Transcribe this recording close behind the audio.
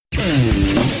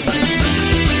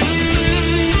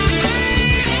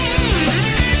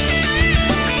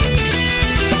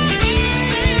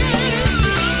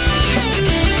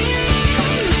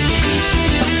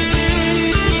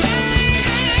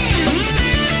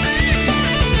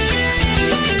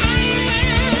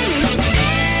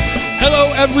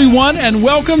everyone, and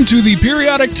welcome to the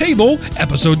Periodic Table,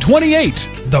 episode 28,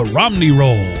 The Romney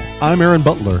Roll. I'm Aaron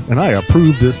Butler, and I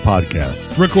approve this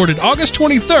podcast. Recorded August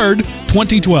 23rd,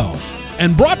 2012,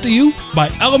 and brought to you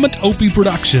by Element Opie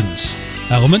Productions.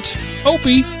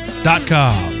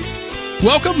 ElementOpie.com.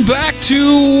 Welcome back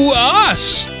to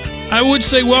us. I would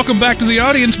say welcome back to the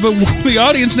audience, but the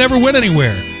audience never went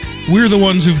anywhere. We're the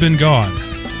ones who've been gone.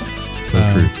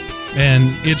 So true.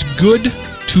 And it's good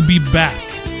to be back.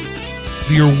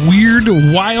 Your weird,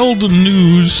 wild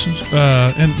news,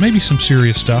 and maybe some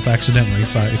serious stuff accidentally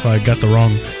if I got the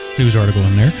wrong news article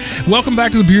in there. Welcome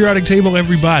back to the Periodic Table,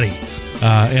 everybody.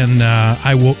 And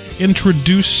I will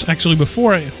introduce, actually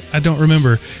before I don't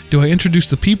remember, do I introduce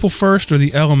the people first or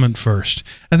the element first?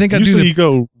 I think Usually you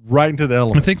go right into the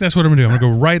element. I think that's what I'm going to do. I'm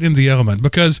going to go right into the element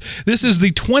because this is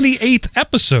the 28th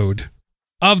episode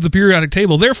of the Periodic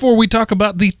Table. Therefore, we talk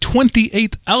about the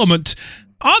 28th element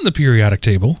on the Periodic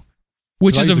Table.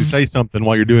 Which is say something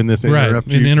while you're doing this and right, interrupt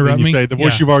you. Interrupt you me. Say the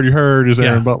voice you've already heard is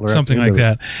Aaron Butler. Something like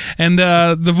that. And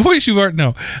the voice you've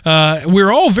already we're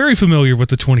all very familiar with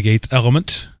the 28th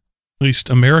element, at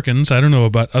least Americans. I don't know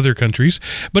about other countries,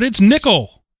 but it's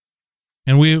nickel.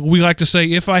 And we like to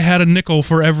say, if I had a nickel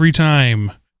for every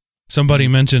time somebody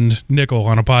mentioned nickel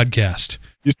on a podcast.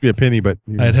 Used to be a penny, but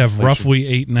I'd have roughly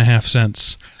 8.5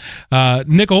 cents.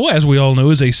 Nickel, as we all know,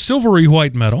 is a silvery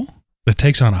white metal that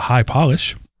takes on a high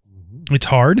polish. It's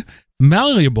hard,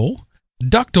 malleable,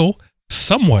 ductile,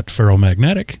 somewhat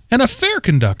ferromagnetic, and a fair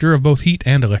conductor of both heat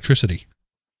and electricity.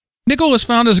 Nickel is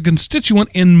found as a constituent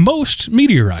in most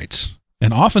meteorites,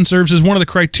 and often serves as one of the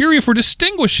criteria for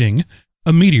distinguishing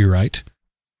a meteorite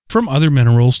from other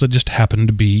minerals that just happen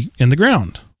to be in the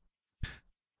ground.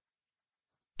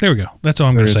 There we go. That's all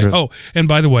I'm going to say. Oh, and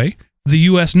by the way, the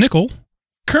U.S. nickel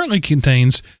currently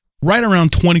contains right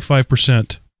around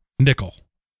 25% nickel.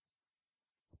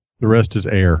 The rest is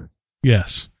air.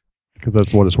 Yes. Because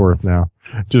that's what it's worth now.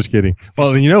 Just kidding.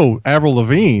 Well, Avril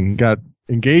Lavigne got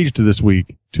engaged this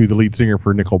week to the lead singer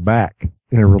for Nickelback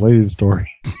in a related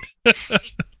story.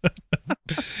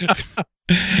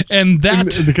 And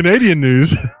that... In the Canadian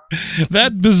news.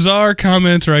 That bizarre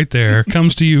comment right there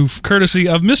comes to you courtesy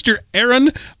of Mr. Aaron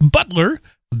Butler,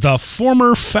 the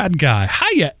former fat guy.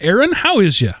 Hiya, Aaron. How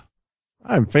is you?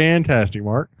 I'm fantastic,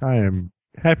 Mark. I am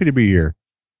happy to be here.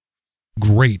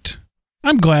 Great.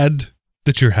 I'm glad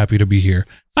that you're happy to be here.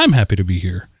 I'm happy to be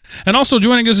here. And also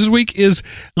joining us this week is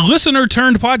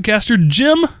listener-turned-podcaster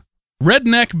Jim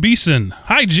Redneck Beason.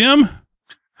 Hi, Jim.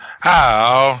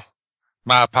 Hi.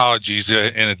 My apologies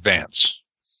in advance.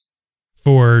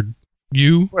 For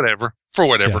you? Whatever. For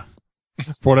whatever. Yeah.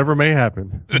 For whatever may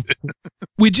happen.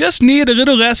 We just need a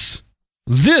little less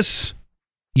this.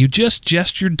 You just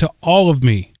gestured to all of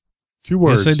me. 2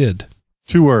 words. Yes, I did.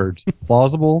 2 words.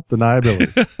 Plausible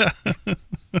deniability.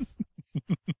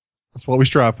 That's what we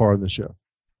strive for on this show.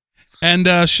 And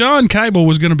Sean Keibel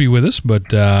was going to be with us,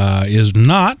 but is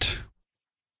not.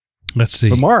 Let's see.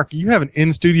 But Mark, you have an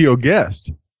in-studio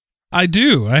guest. I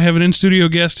do. I have an in-studio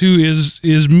guest who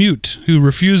is mute, who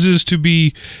refuses to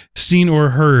be seen or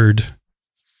heard.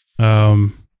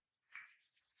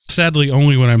 Sadly,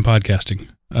 only when I'm podcasting.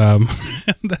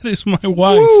 That is my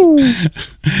wife.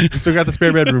 We still got the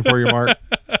spare bedroom for you, Mark.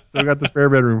 Still got the spare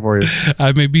bedroom for you.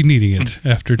 I may be needing it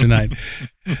after tonight.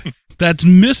 That's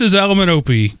Mrs. Element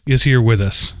Opie is here with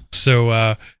us.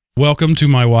 So welcome to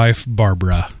my wife,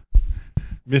 Barbara.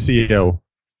 Miss EO.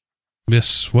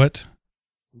 Miss what?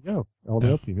 EO.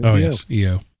 Opie. Miss EO. Yes,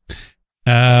 EO.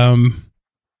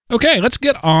 Okay, let's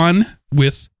get on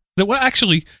with the... Well,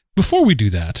 actually, before we do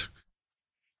that,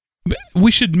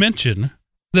 we should mention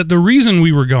that the reason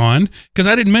we were gone, because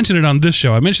I didn't mention it on this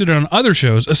show, I mentioned it on other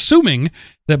shows, assuming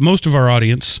that most of our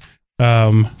audience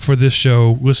for this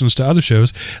show listens to other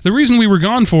shows. The reason we were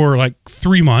gone for like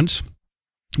 3 months,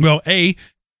 well,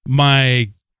 my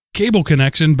cable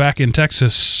connection back in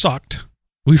Texas sucked.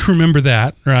 We remember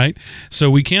that, right?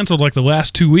 So we canceled like the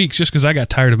last 2 weeks just because I got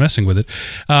tired of messing with it.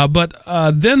 But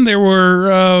then there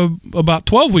were about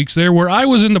 12 weeks there where I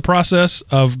was in the process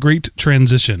of great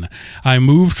transition. I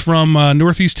moved from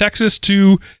northeast Texas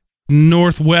to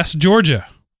northwest Georgia.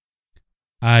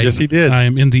 Yes, he did.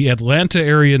 I'm in the Atlanta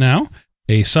area now,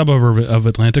 a suburb of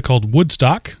Atlanta called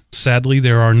Woodstock. Sadly,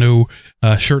 there are no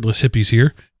shirtless hippies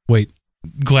here. Wait.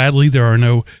 Gladly, there are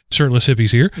no shirtless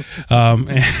hippies here.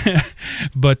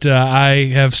 But I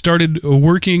have started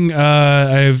working.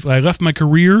 I left my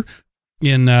career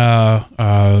in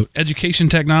education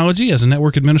technology as a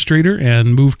network administrator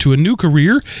and moved to a new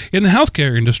career in the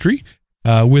healthcare industry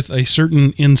with a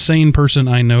certain insane person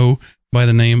I know by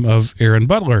the name of Aaron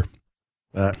Butler.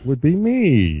 That would be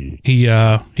me.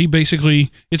 He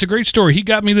basically, it's a great story. He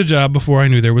got me the job before I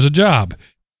knew there was a job.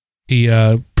 He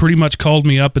pretty much called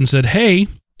me up and said, "Hey,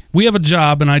 we have a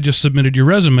job and I just submitted your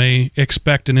resume.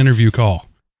 Expect an interview call."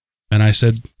 And I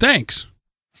said, "Thanks."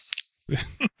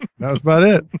 That was about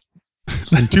it.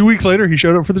 And 2 weeks later, he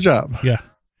showed up for the job. Yeah,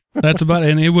 that's about it.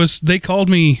 And they called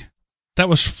me, that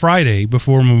was Friday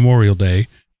before Memorial Day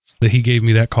that he gave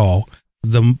me that call.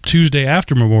 The Tuesday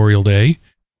after Memorial Day,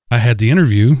 I had the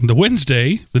interview. The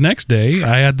Wednesday, the next day,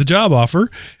 I had the job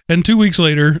offer. And 2 weeks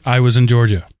later, I was in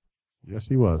Georgia. Yes,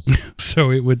 he was.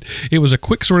 So it was a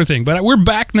quick sort of thing. But we're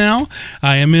back now.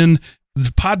 I am in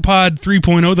the Pod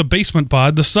 3.0, the basement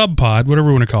pod, the sub pod, whatever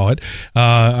we want to call it.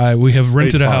 We have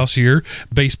rented a house here.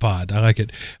 Base pod. I like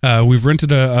it. We've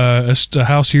rented a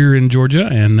house here in Georgia,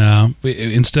 and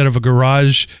instead of a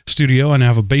garage studio, I now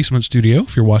have a basement studio.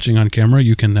 If you're watching on camera,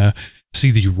 you can see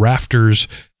the rafters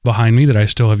behind me that I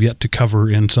still have yet to cover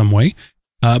in some way.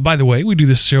 By the way, we do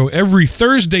this show every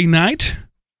Thursday night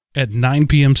at 9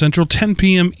 p.m. Central, 10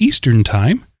 p.m. Eastern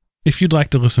Time, if you'd like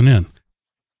to listen in.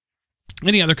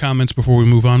 Any other comments before we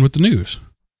move on with the news?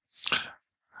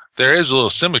 There is a little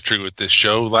symmetry with this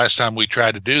show. Last time we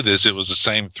tried to do this, it was the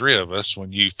same three of us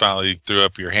when you finally threw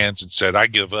up your hands and said, "I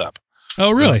give up."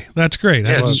 Oh, really? That's great.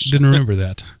 Yes. I didn't remember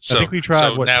that. So, I think we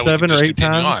tried, now 7 we or can 8 just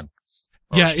continue times?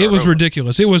 on. Yeah, it was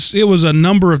ridiculous. It was a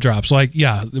number of drops. Like,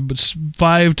 yeah, it was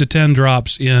 5 to 10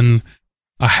 drops in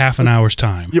a half an hour's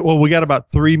time. Yeah, well, we got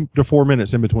about 3 to 4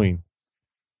 minutes in between.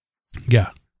 Yeah.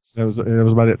 It was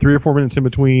about it. 3 or 4 minutes in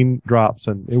between drops,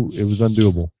 and it was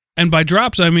undoable. And by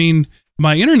drops, I mean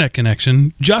my internet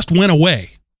connection just went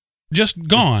away, just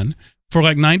gone for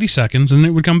like 90 seconds, and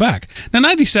it would come back. Now,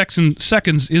 90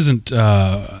 seconds isn't,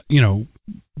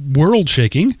 world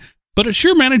shaking, but it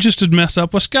sure manages to mess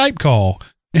up a Skype call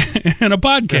and a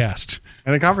podcast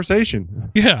and a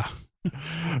conversation. Yeah.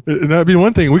 That'd be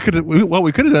one thing. What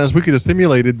we could have done is we could have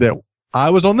simulated that I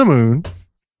was on the moon,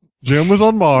 Jim was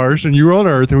on Mars, and you were on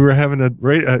Earth, and we were having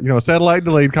a satellite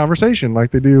delayed conversation like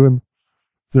they do, and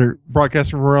they're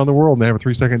broadcasting from around the world, and they have a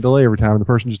 3-second delay every time, and the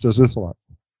person just does this a lot.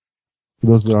 For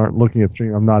those that aren't looking at the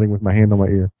stream, I'm nodding with my hand on my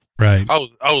ear. Right.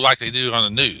 Oh, like they do on the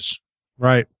news.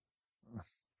 Right.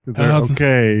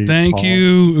 Okay. Thank Paul.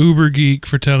 you, Uber Geek,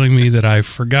 for telling me that I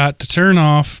forgot to turn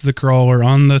off the crawler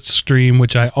on the stream,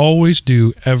 which I always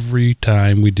do every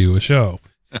time we do a show.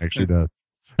 Actually does.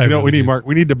 Really we need, do. Mark.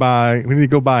 We need to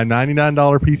go buy a $99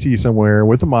 PC somewhere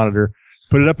with a monitor,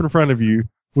 put it up in front of you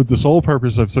with the sole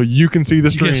purpose of so you can see the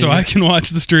stream. Yeah, so I can watch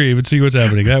the stream and see what's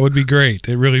happening. That would be great.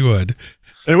 It really would.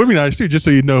 And it would be nice too, just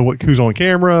so you know who's on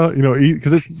camera.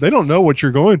 Because they don't know what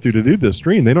you're going through to do this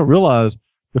stream. They don't realize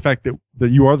the fact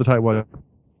that you are the type one,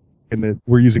 and that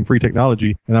we're using free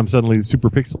technology, and I'm suddenly super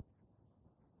pixel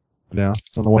now. I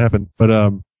don't know what happened, but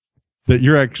that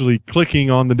you're actually clicking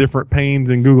on the different panes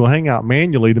in Google Hangout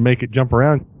manually to make it jump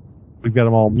around. We've got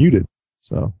them all muted.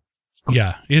 So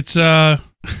yeah, it's yeah.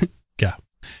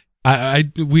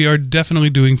 We are definitely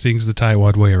doing things the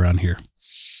Taiwan way around here.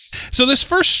 So this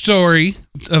first story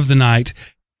of the night,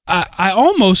 I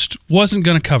almost wasn't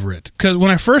going to cover it because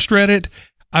when I first read it,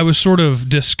 I was sort of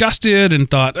disgusted and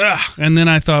thought, ugh. And then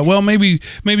I thought, well, maybe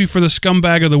for the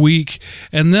scumbag of the week.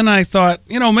 And then I thought,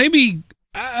 maybe,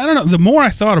 I don't know. The more I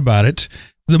thought about it,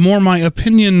 the more my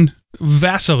opinion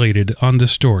vacillated on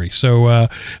this story. So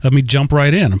let me jump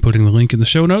right in. I'm putting the link in the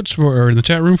show notes or in the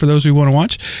chat room for those who want to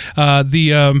watch.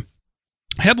 The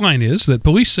headline is that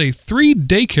police say 3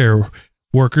 daycare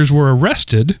workers were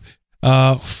arrested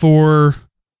for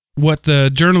what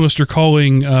the journalists are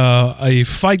calling a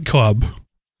fight club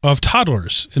of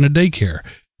toddlers in a daycare.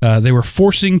 They were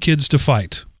forcing kids to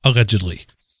fight, allegedly.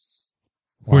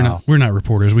 Wow. We're not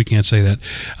reporters. We can't say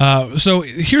that. So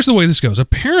here's the way this goes.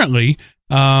 Apparently,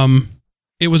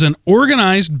 it was an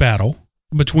organized battle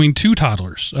between 2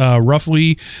 toddlers,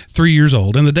 roughly 3 years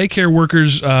old, and the daycare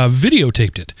workers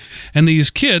videotaped it. And these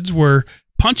kids were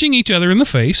punching each other in the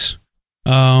face,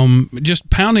 just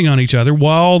pounding on each other,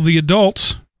 while the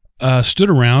adults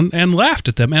stood around and laughed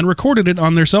at them and recorded it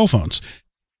on their cell phones.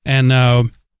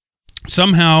 And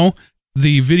somehow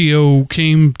the video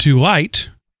came to light,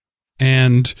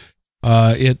 and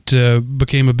it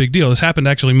became a big deal. This happened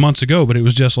actually months ago, but it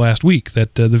was just last week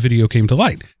that the video came to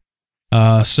light.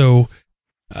 So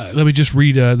let me just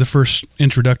read the first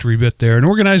introductory bit there. An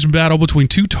organized battle between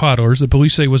 2 toddlers that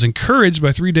police say was encouraged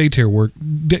by 3 daycare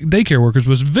workers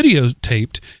was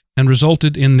videotaped and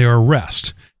resulted in their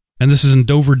arrest. And this is in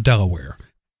Dover, Delaware.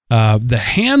 The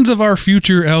Hands of Our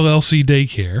Future LLC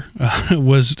Daycare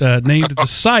was named the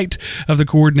site of the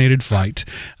coordinated fight.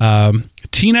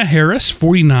 Tina Harris,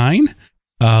 49,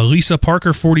 Lisa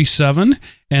Parker, 47,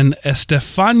 and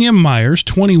Estefania Myers,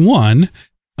 21,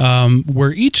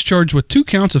 were each charged with 2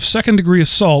 counts of second-degree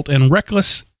assault and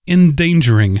reckless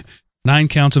endangering, 9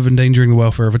 counts of endangering the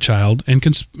welfare of a child,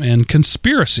 and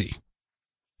conspiracy.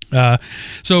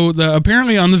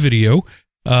 Apparently on the video,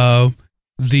 one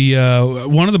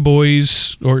of the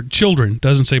boys or children,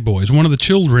 doesn't say boys, one of the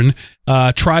children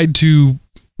tried to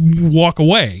walk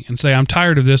away and say, "I'm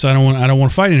tired of this. I don't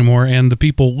want to fight anymore." And the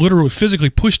people literally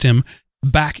physically pushed him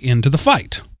back into the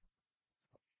fight.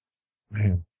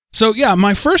 Man. So yeah,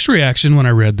 my first reaction when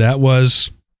I read that was,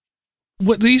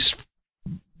 what these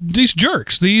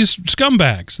jerks, these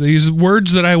scumbags, these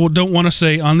words that I don't want to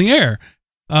say on the air.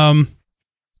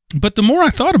 But the more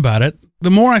I thought about it, the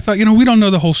more I thought, we don't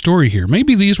know the whole story here.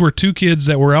 Maybe these were 2 kids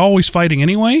that were always fighting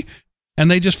anyway,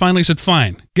 and they just finally said,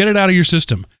 "Fine, get it out of your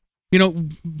system."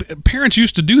 Parents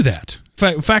used to do that.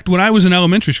 In fact, when I was in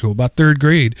elementary school, about 3rd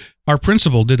grade, our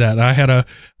principal did that. I had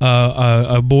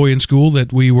a boy in school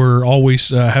that we were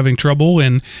always having trouble,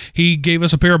 and he gave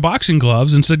us a pair of boxing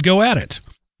gloves and said, "Go at it."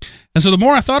 And so the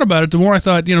more I thought about it, the more I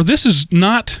thought, this is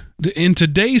not, in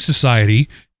today's society,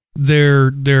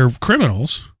 they're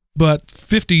criminals, but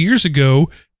 50 years ago,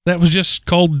 that was just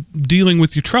called dealing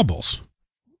with your troubles.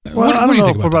 Well, I don't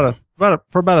know,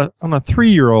 for about a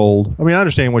 3-year-old. I mean, I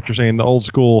understand what you're saying. The old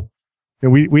school,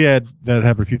 we had that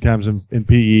happen a few times in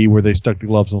PE where they stuck the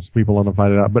gloves on some people and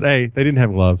fight it out. But A, they didn't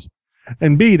have gloves,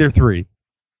 and B, they're 3.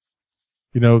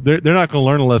 They're not going to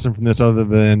learn a lesson from this other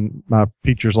than my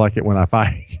teachers like it when I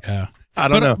fight. Yeah, I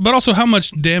don't know. But also, how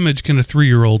much damage can a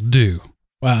 3-year-old do?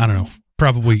 Well, I don't know.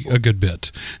 Probably a good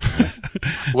bit.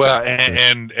 Well,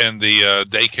 and the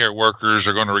daycare workers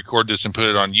are going to record this and put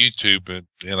it on YouTube. And,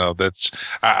 that's,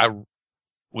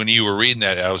 when you were reading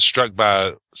that, I was struck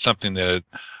by something that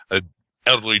an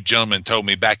elderly gentleman told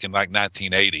me back in like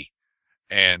 1980.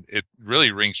 And it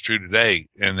really rings true today.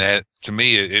 And that, to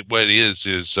me, what it is,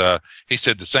 he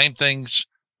said the same things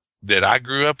that I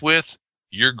grew up with,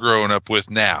 you're growing up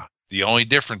with now. The only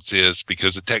difference is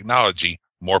because of technology,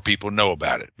 more people know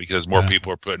about it because more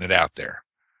people are putting it out there.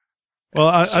 Well,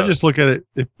 I just look at it.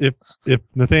 If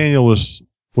Nathaniel was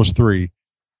 3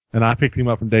 and I picked him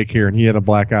up from daycare and he had a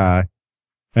black eye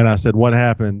and I said, "What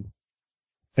happened?"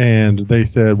 And they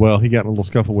said, "Well, he got in a little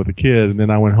scuffle with a kid." And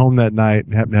then I went home that night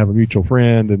and happened to have a mutual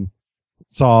friend and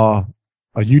saw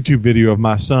a YouTube video of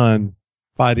my son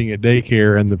fighting at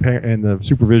daycare and the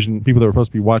supervision people that were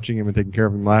supposed to be watching him and taking care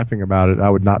of him laughing about it. I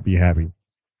would not be happy.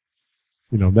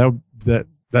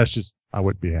 That's just, I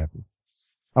wouldn't be happy.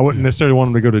 I wouldn't necessarily want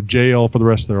them to go to jail for the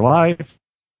rest of their life.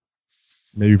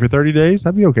 Maybe for 30 days.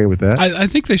 I'd be okay with that. I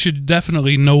think they should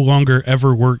definitely no longer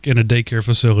ever work in a daycare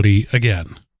facility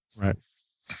again. Right.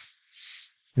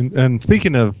 And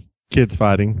speaking of kids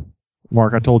fighting,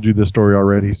 Mark, I told you this story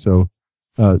already, so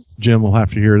Jim will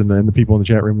have to hear it, and then the people in the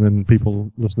chat room, and people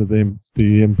listen to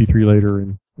the MP3 later,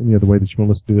 and any other way that you want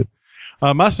to listen to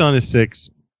it. My son is 6,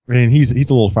 and he's a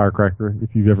little firecracker.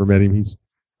 If you've ever met him, he's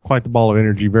quite the ball of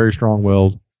energy, very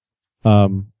strong-willed,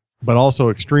 but also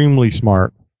extremely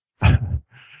smart,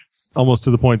 almost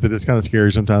to the point that it's kind of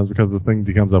scary sometimes because of the things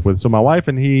he comes up with. So my wife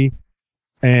and he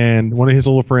and one of his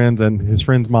little friends and his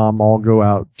friend's mom all go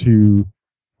out to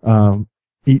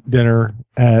eat dinner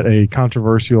at a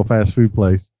controversial fast food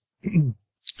place.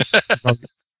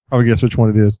 Probably guess which one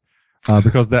it is.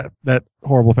 Because that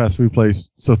horrible fast food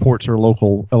place supports her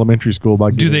local elementary school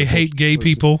by. Do they hate gay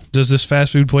people? Does this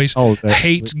fast food place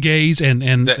hate gays and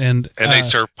they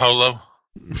serve polo?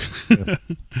 Yes.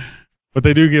 But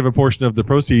they do give a portion of the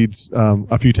proceeds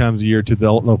a few times a year to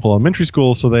the local elementary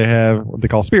school. So they have what they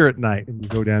call Spirit Night, and you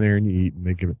go down there and you eat, and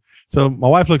they give it. So my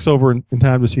wife looks over in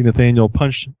time to see Nathaniel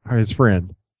punch his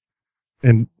friend,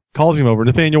 and calls him over.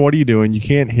 "Nathaniel, what are you doing? You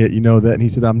can't hit. You know that." And he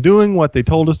said, "I'm doing what they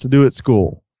told us to do at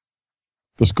school.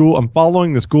 I'm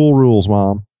following the school rules,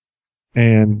 Mom."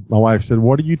 And my wife said,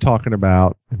 "What are you talking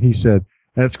about?" And he said,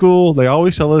 "At school, they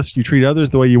always tell us you treat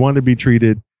others the way you want to be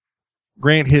treated.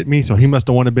 Grant hit me, so he must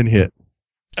have wanted to been hit."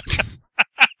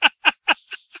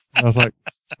 I was like,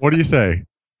 "What do you say?"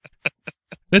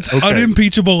 That's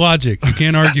unimpeachable logic. You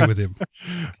can't argue with him.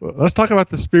 Well, let's talk about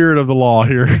the spirit of the law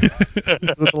here.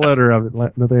 This is the letter of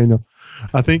it, Nathaniel.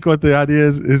 I think what the idea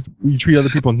is you treat other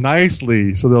people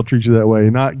nicely so they'll treat you that way,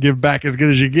 not give back as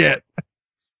good as you get.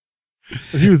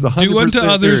 He was 100% do unto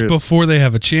others serious before they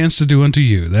have a chance to do unto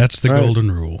you. That's the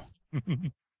golden rule.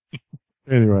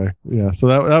 Anyway, yeah. So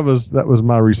that was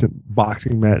my recent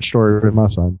boxing match story with my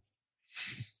son.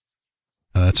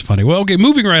 That's funny. Well, okay,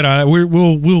 moving right on.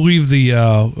 We'll leave the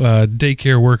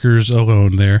daycare workers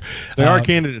alone there. They are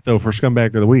candidate though for Scumbag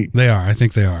of the Week. They are. I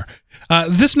think they are.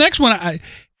 This next one,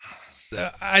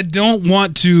 I don't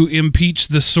want to impeach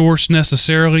the source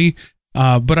necessarily,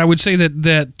 but I would say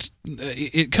that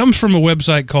it comes from a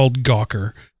website called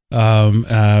Gawker,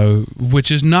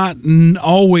 which is not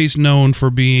always known for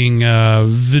being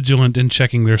vigilant in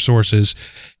checking their sources.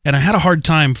 And I had a hard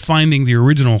time finding the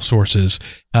original sources.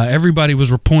 Everybody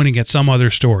was pointing at some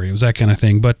other story. It was that kind of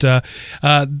thing. But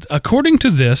according to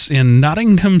this, in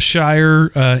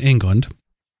Nottinghamshire, England,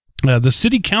 the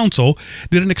city council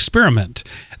did an experiment.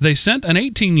 They sent an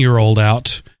 18-year-old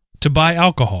out to buy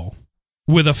alcohol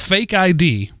with a fake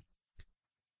ID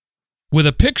with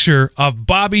a picture of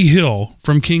Bobby Hill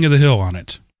from King of the Hill on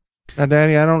it. Now,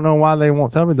 Daddy, I don't know why they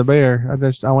won't sell me the beer.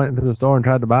 I went into the store and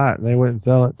tried to buy it, and they wouldn't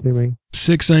sell it to me.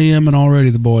 6 a.m. and already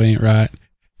the boy ain't right.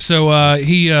 So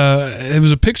it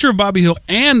was a picture of Bobby Hill,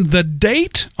 and the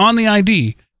date on the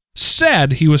ID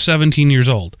said he was 17 years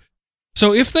old.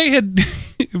 So if they had,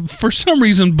 for some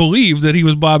reason, believed that he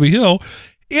was Bobby Hill,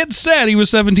 it said he was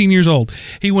 17 years old.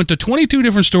 He went to 22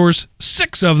 different stores.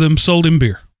 6 of them sold him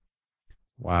beer.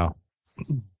 Wow.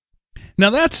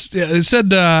 Now it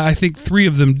said, I think 3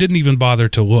 of them didn't even bother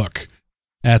to look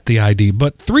at the ID,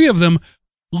 but 3 of them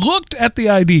looked at the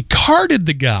ID, carded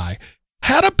the guy,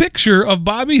 had a picture of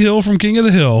Bobby Hill from King of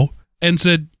the Hill, and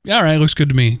said, all right, looks good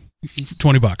to me.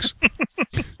 $20.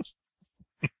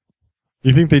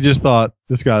 You think they just thought,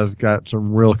 this guy's got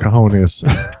some real cojones?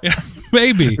 Yeah,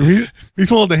 maybe. If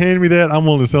he's willing to hand me that, I'm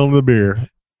willing to sell him the beer.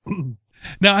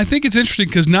 Now, I think it's interesting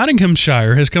because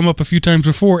Nottinghamshire has come up a few times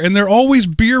before, and they're always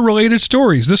beer-related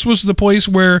stories. This was the place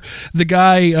where the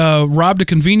guy robbed a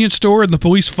convenience store, and the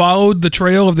police followed the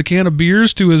trail of the can of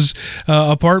beers to his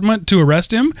apartment to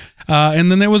arrest him.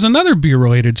 And then there was another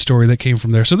beer-related story that came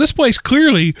from there. So this place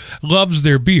clearly loves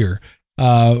their beer.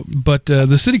 But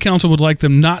the city council would like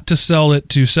them not to sell it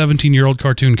to 17-year-old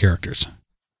cartoon characters.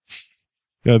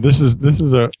 Yeah, this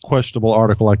is a questionable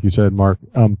article, like you said, Mark.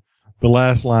 The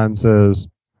last line says,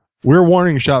 we're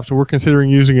warning shops, so we're considering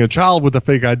using a child with a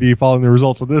fake ID following the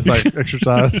results of this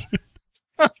exercise.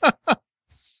 But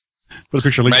a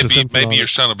picture of Lisa Simpson maybe your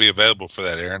son will be available for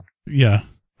that, Aaron. Yeah.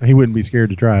 He wouldn't be scared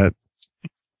to try it.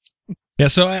 Yeah,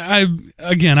 so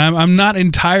I'm not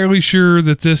entirely sure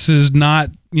that this is not,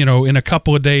 in a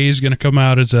couple of days going to come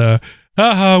out as a,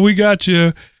 haha, we got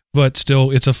you. But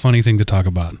still, it's a funny thing to talk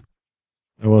about.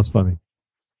 It was funny.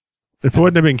 If it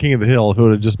wouldn't have been King of the Hill, if it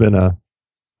would have just been a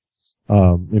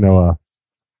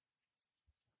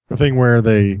thing where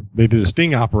they did a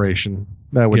sting operation,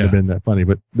 that wouldn't have been that funny.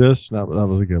 But that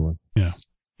was a good one. Yeah.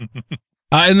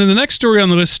 And then the next story on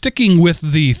the list, sticking with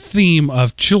the theme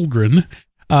of children,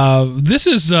 this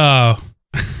is, of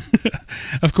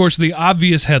course, the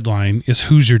obvious headline is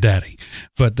 "Who's Your Daddy?"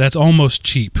 But that's almost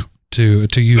cheap to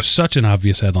use such an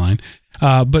obvious headline.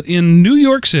 But in New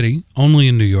York City, only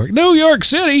in New York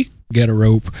City, get a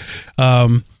rope.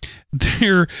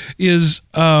 There is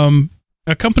a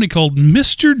company called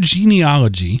Mr.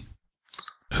 Genealogy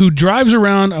who drives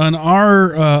around an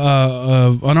RV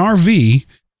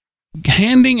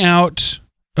handing out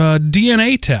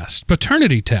DNA tests,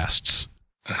 paternity tests.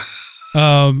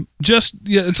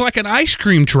 It's like an ice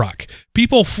cream truck.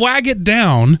 People flag it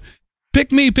down.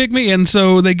 Pick me. And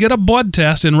so they get a blood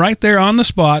test, and right there on the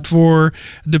spot for,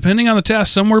 depending on the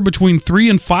test, somewhere between $300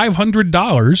 and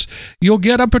 $500, you'll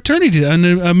get an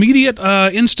immediate,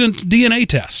 instant DNA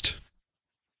test.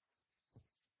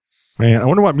 Man, I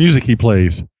wonder what music he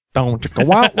plays. Daddy, I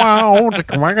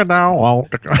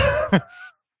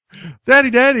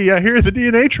hear the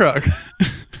DNA truck.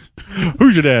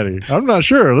 Who's your daddy? I'm not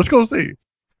sure. Let's go see.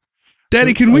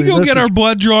 Daddy, can we go get our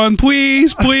blood drawn,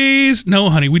 please? Please? No,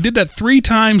 honey, we did that 3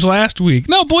 times last week.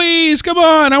 No, please, come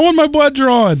on. I want my blood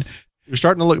drawn. You're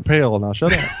starting to look pale now.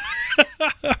 Shut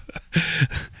up.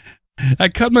 I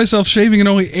cut myself shaving and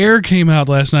only air came out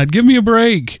last night. Give me a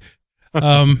break.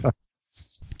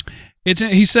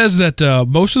 He says that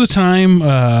most of the time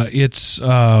it's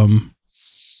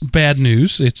bad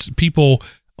news. It's people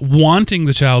wanting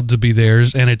the child to be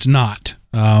theirs, and it's not.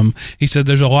 He said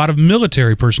there's a lot of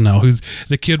military personnel who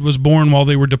the kid was born while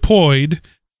they were deployed,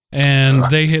 and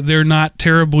they're not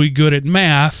terribly good at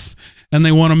math, and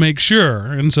they want to make sure,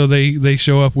 and so they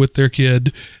show up with their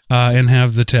kid and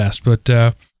have the test. But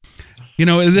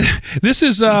this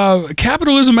is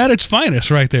capitalism at its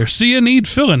finest, right there. See a need,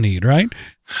 fill a need, right?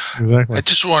 Exactly. I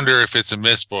just wonder if it's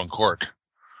admissible in court.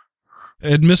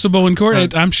 Admissible in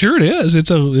court? I'm sure it is. It's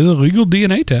a legal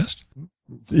DNA test.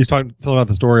 You talking about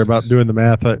the story about doing the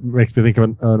math. That makes me think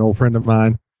of an old friend of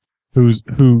mine who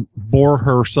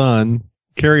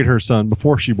carried her son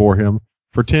before she bore him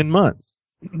for 10 months.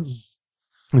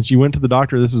 And she went to the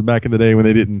doctor. This was back in the day when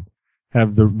they didn't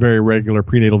have the very regular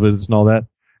prenatal visits and all that.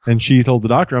 And she told the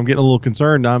doctor, I'm getting a little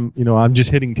concerned. I'm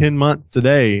just hitting 10 months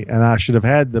today, and I should have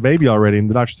had the baby already. And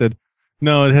the doctor said,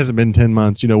 no, it hasn't been 10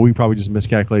 months. We probably just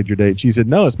miscalculated your date. She said,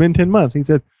 no, it's been 10 months. He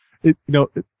said,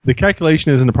 the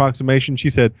calculation is an approximation. She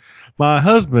said, my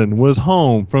husband was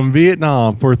home from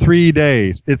Vietnam for 3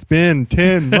 days. It's been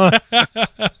 10 months.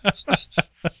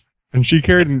 And she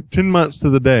carried him 10 months to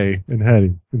the day and had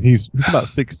him. And he's about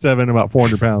 6'7", about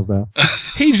 400 pounds now.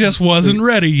 He just wasn't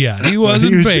ready yet. He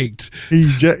wasn't baked. He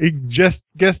just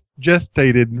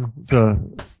gestated to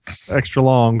extra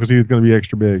long because he was going to be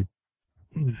extra big.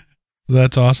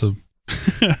 That's awesome.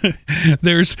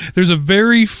 There's a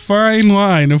very fine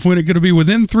line of when it's going to be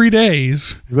within 3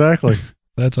 days. Exactly.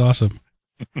 That's awesome.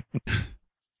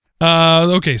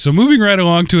 Okay, so moving right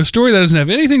along to a story that doesn't have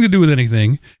anything to do with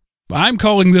anything. I'm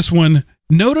calling this one,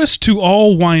 Notice to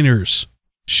All Whiners.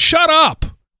 Shut up!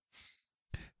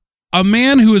 A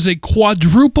man who is a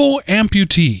quadruple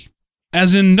amputee,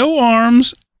 as in no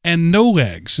arms and no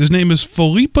legs. His name is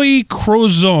Philippe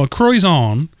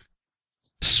Croizon.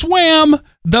 Swam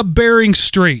the Bering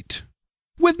Strait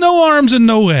with no arms and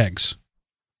no legs.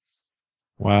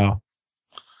 Wow.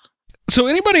 So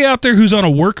anybody out there who's on a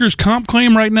workers' comp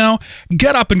claim right now,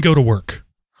 get up and go to work.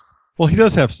 Well, he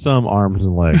does have some arms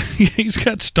and legs. He's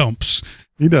got stumps.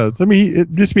 He does. I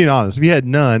mean, just being honest, if he had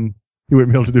none, he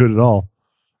wouldn't be able to do it at all.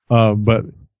 But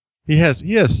he has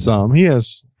some. He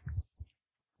has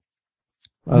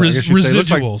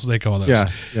residuals, they call those.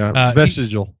 Yeah,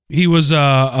 vestigial. He was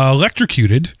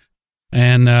electrocuted,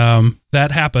 and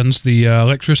that happens. The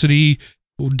electricity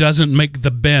doesn't make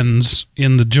the bends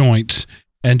in the joints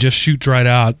and just shoots right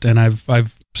out. And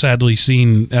I've sadly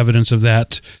seen evidence of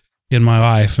that in my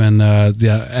life. And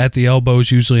at the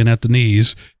elbows usually and at the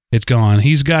knees, it's gone.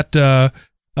 He's got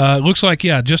looks like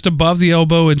just above the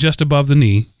elbow and just above the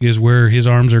knee is where his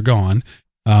arms are gone.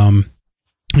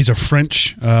 He's a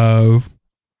French.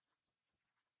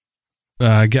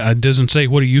 It doesn't say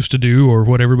what he used to do or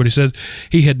what everybody says.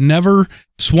 He had never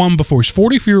swum before. He's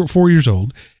 44 years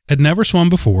old, had never swum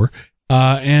before,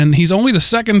 and he's only the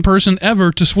second person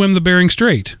ever to swim the Bering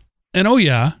Strait. And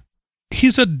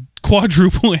he's a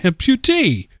quadruple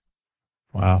amputee.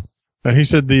 Wow. And he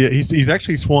said he's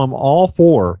actually swum all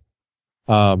four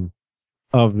of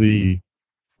the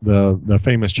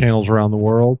famous channels around the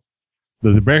world.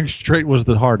 The Bering Strait was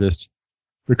the hardest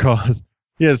because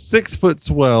he has 6-foot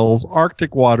swells,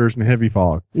 Arctic waters, and heavy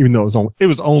fog. Even though it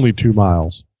was only 2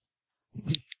 miles.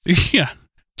 Yeah,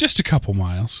 just a couple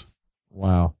miles.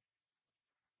 Wow.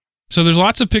 So there's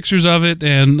lots of pictures of it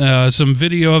and some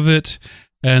video of it,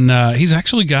 and he's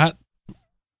actually got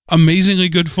amazingly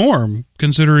good form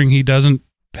considering he doesn't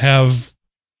have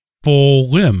full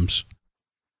limbs.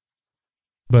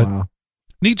 But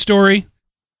Neat story.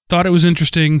 Thought it was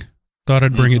interesting. Thought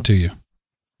I'd bring it to you.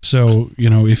 So,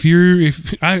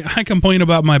 if I complain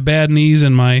about my bad knees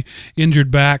and my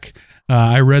injured back,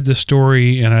 I read this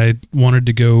story and I wanted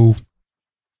to go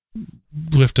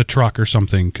lift a truck or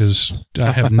something because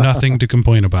I have nothing to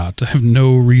complain about. I have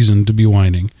no reason to be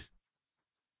whining.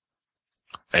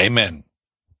 Amen.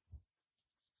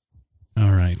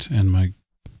 All right. And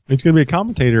he's going to be a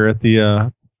commentator at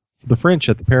the French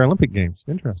at the Paralympic Games.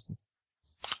 Interesting.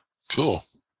 Cool.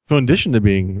 So in addition to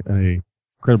being a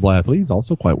incredible athlete, he's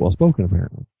also quite well spoken,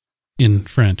 apparently. In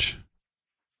French.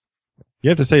 You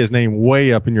have to say his name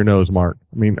way up in your nose, Mark.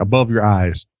 I mean, above your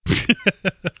eyes.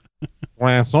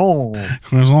 Croissant.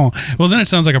 Well, then it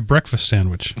sounds like a breakfast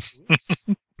sandwich.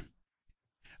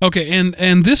 Okay,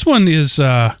 and this one is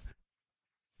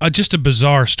just a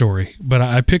bizarre story, but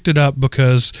I picked it up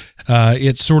because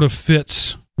it sort of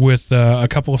fits with a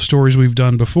couple of stories we've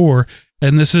done before,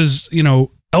 and this is,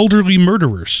 elderly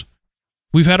murderers.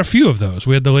 We've had a few of those.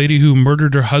 We had the lady who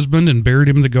murdered her husband and buried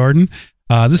him in the garden.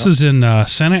 This is in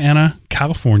Santa Ana,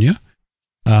 California.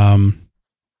 William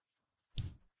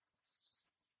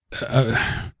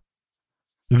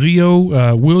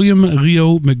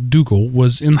Rio McDougall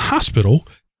was in the hospital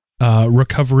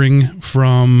recovering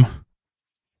from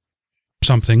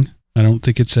something. I don't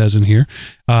think it says in here.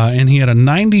 And he had a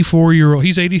 94-year-old.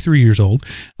 He's 83 years old.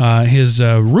 His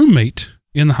roommate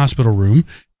in the hospital room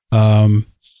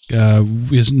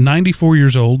is 94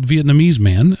 years old, Vietnamese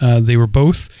man. They were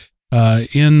both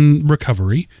in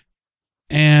recovery.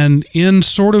 And in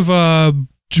sort of a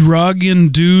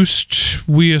drug-induced,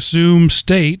 we assume,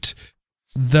 state,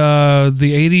 the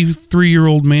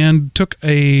 83-year-old man took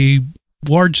a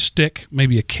large stick,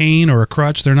 maybe a cane or a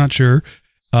crutch, they're not sure,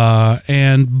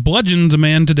 and bludgeoned the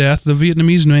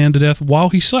Vietnamese man to death while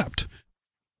he slept.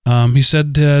 He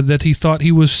said that he thought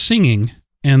he was singing,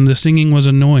 and the singing was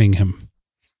annoying him.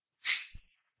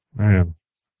 Man.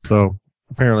 So,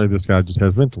 apparently this guy just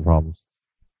has mental problems.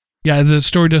 Yeah, the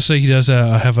story does say he does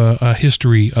have a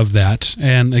history of that,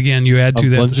 and again, you add to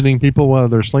that bludgeoning people while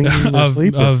they're sleeping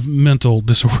of mental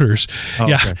disorders. Oh,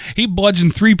 yeah, okay. he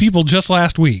bludgeoned 3 people just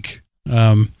last week.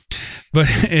 But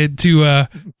to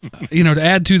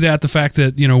add to that, the fact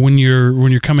that when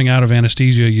you're coming out of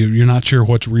anesthesia, you're not sure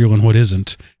what's real and what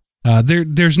isn't.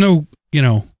 There's no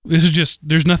this is just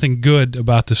there's nothing good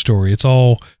about the story. It's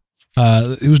all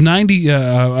it was 90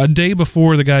 a day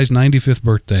before the guy's 95th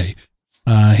birthday.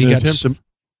 He got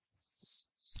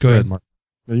go ahead, Mark.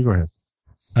 No, you go ahead.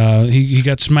 He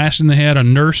got smashed in the head. A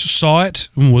nurse saw it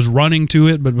and was running to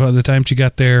it, but by the time she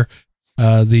got there,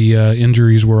 the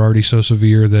injuries were already so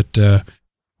severe that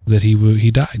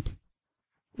he died.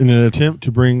 In an attempt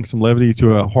to bring some levity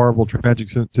to a horrible, tragic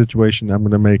situation, I'm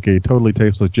going to make a totally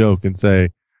tasteless joke and say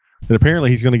that apparently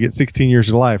he's going to get 16 years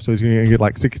of life, so he's going to get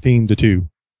like 16-2.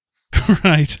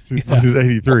 Right. He's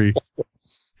 83.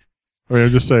 I mean, I'm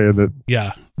just saying that.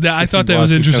 Yeah, I thought that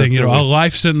was interesting. A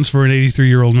life sentence for an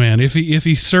 83-year-old man. If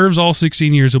he serves all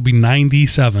 16 years, he'll be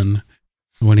 97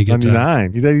 when he gets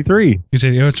 99. He's 83. He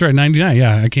said, "That's right, 99."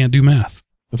 Yeah, I can't do math.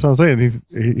 That's what I'm saying.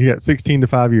 He got 16 to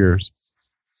 5 years.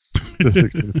 To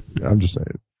 16. I'm just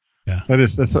saying. Yeah,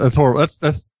 that's horrible.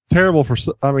 That's terrible for.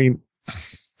 I mean,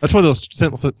 that's one of those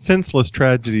senseless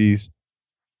tragedies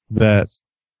that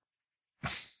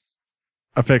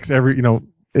affects every.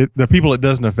 The people it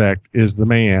doesn't affect is the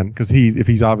man, because if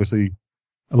he's obviously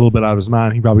a little bit out of his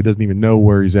mind, he probably doesn't even know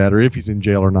where he's at or if he's in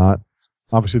jail or not.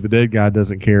 Obviously, the dead guy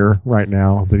doesn't care right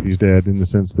now that he's dead, in the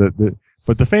sense that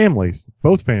but the families,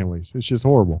 both families, it's just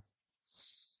horrible.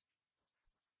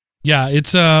 Yeah,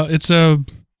 it's I'm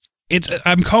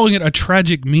calling it a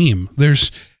tragic meme.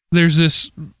 There's this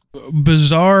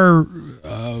bizarre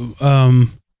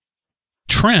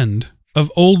trend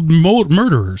of old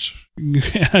murderers.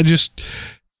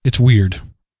 It's weird.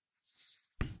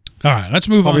 All right, let's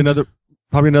move on.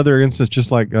 Probably another instance,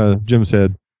 just like Jim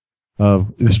said,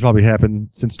 of this has probably happened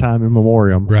since time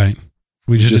immemorial. Right.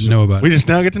 We just didn't know about it. We just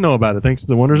now get to know about it thanks to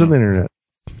the wonders of the internet.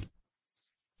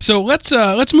 So let's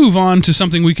move on to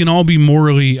something we can all be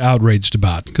morally outraged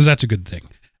about, because that's a good thing.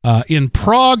 In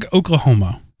Prague,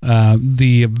 Oklahoma,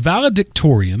 the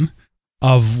valedictorian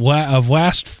of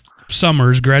last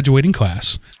summer's graduating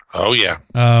class. Oh yeah.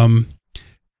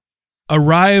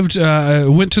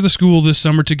 Went to the school this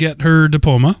summer to get her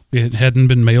diploma. It hadn't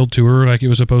been mailed to her like it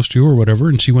was supposed to or whatever,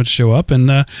 and she went to show up, and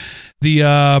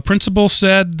the principal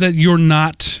said that you're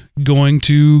not going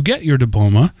to get your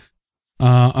diploma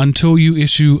until you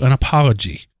issue an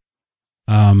apology.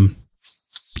 And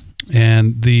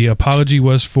the apology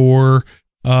was for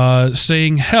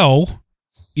saying hell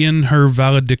in her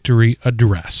valedictory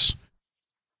address.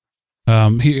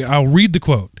 I'll read the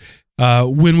quote.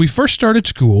 When we first started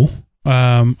school,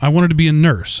 I wanted to be a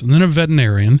nurse and then a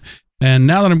veterinarian. And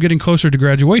now that I'm getting closer to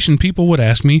graduation, people would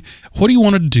ask me, "What do you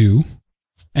want to do?"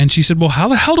 And she said, "Well, how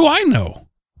the hell do I know?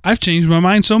 I've changed my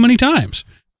mind so many times."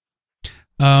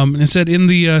 And it said in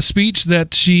the speech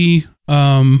that she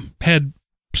had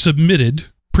submitted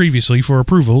previously for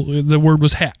approval, the word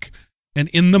was heck. And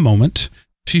in the moment,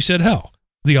 she said hell.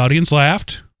 The audience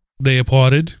laughed. They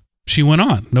applauded. She went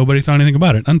on. Nobody thought anything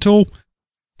about it until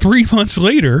 3 months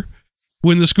later,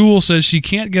 when the school says she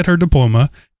can't get her diploma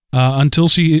until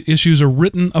she issues a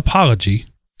written apology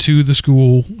to the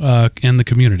school and the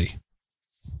community.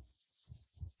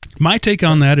 My take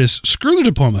on that is, screw the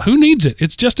diploma. Who needs it?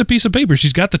 It's just a piece of paper.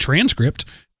 She's got the transcript.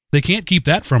 They can't keep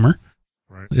that from her.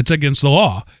 Right. It's against the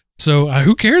law. So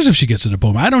who cares if she gets a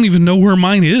diploma? I don't even know where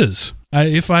mine is,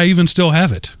 if I even still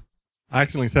have it. I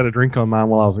accidentally set a drink on mine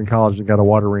while I was in college and got a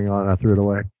water ring on it, and I threw it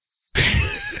away.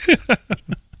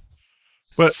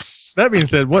 But that being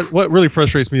said, what really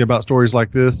frustrates me about stories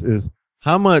like this is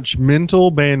how much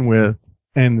mental bandwidth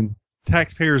and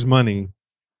taxpayers' money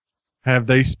have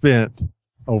they spent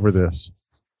over this.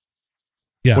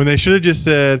 Yeah. When they should have just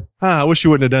said, I wish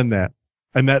you wouldn't have done that.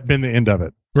 And that been the end of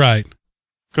it. Right.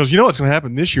 Because you know what's going to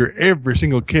happen this year? Every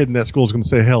single kid in that school is going to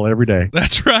say hell every day.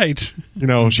 That's right.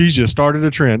 She's just started a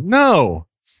trend. No.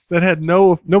 That had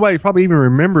nobody probably even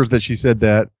remembers that she said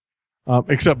that,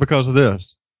 except because of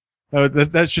this.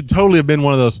 That should totally have been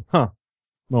one of those,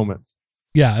 moments.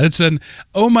 Yeah, it's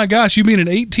oh my gosh, you mean an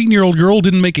 18-year-old girl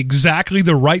didn't make exactly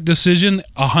the right decision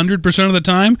 100% of the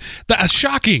time? That's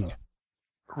shocking.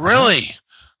 Really?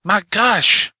 My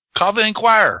gosh. Call the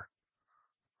Inquirer.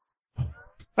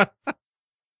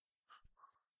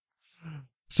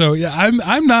 So yeah,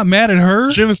 I'm not mad at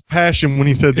her. Jim's passion when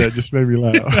he said that just made me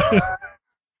laugh.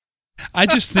 I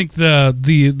just think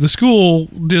the school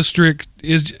district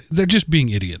they're just being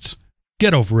idiots.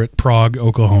 Get over it, Prague,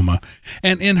 Oklahoma.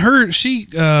 And in her, she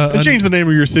change the name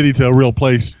of your city to a real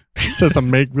place. That's a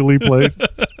make-believe place.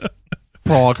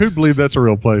 Prague. Who'd believe that's a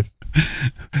real place?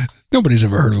 Nobody's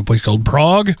ever heard of a place called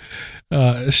Prague.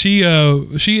 She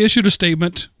issued a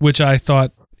statement which I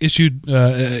thought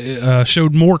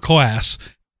showed more class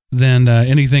than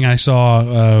anything I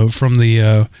saw from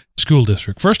the school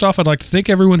district. First off, I'd like to thank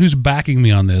everyone who's backing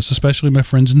me on this, especially my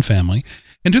friends and family.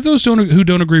 And to those who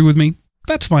don't agree with me,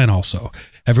 that's fine also.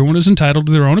 Everyone is entitled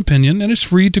to their own opinion and is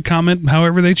free to comment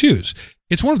however they choose.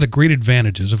 It's one of the great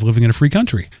advantages of living in a free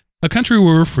country, a country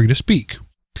where we're free to speak.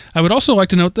 I would also like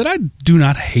to note that I do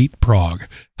not hate Prague.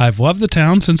 I've loved the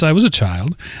town since I was a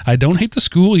child. I don't hate the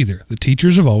school either. The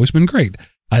teachers have always been great.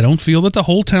 I don't feel that the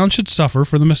whole town should suffer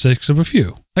for the mistakes of a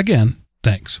few. Again,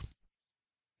 thanks.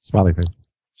 Smiley face.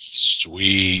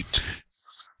 Sweet.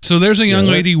 So there's a young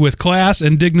lady with class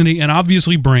and dignity and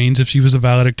obviously brains if she was a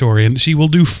valedictorian. She will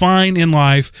do fine in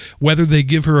life whether they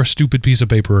give her a stupid piece of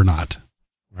paper or not.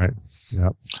 Right.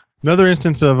 Yep. Another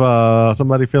instance of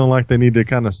somebody feeling like they need to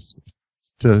kind of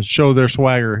to show their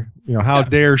swagger. How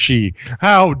dare she?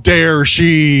 How dare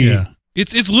she? Yeah.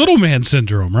 It's little man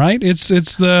syndrome, right? It's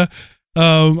the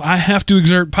I have to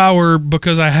exert power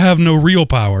because I have no real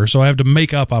power, so I have to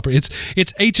make up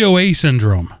It's HOA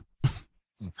syndrome.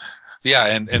 Yeah,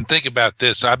 and think about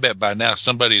this. I bet by now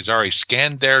somebody's already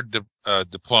scanned their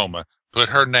diploma, put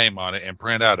her name on it, and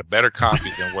print out a better copy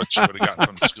than what she would have gotten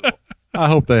from the school. I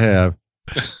hope they have.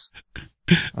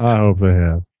 I hope they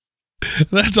have.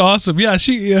 That's awesome. Yeah,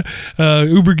 she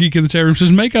Uber Geek in the chat room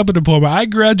says, make up a diploma. I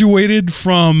graduated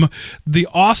from the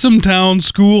Awesome Town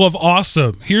School of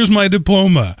Awesome. Here's my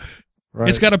diploma. Right.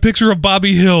 It's got a picture of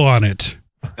Bobby Hill on it.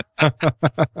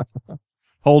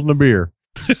 Holding a beer.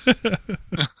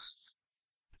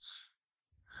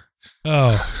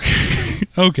 Oh,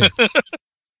 okay.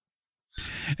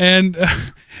 And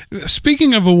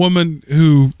speaking of a woman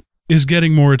who is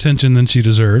getting more attention than she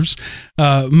deserves,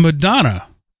 Madonna,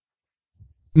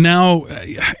 now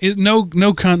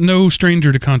no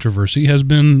stranger to controversy, has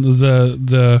been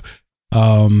the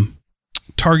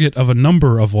target of a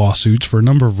number of lawsuits for a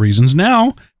number of reasons.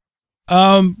 Now,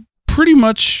 pretty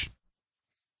much.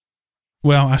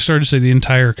 Well, I started to say the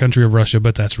entire country of Russia,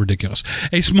 but that's ridiculous.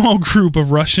 A small group of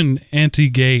Russian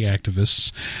anti-gay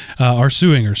activists are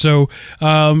suing her. So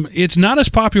it's not as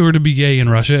popular to be gay in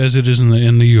Russia as it is in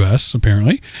the U.S.,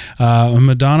 apparently.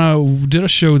 Madonna did a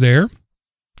show there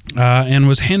and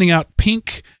was handing out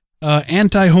pink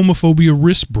anti-homophobia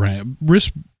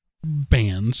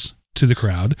wristbands to the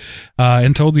crowd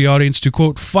and told the audience to,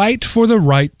 quote, fight for the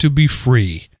right to be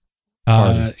free.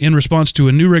 In response to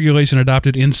a new regulation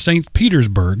adopted in St.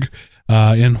 Petersburg,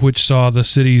 in which saw the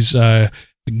city's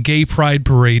gay pride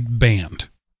parade banned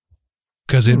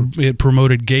because it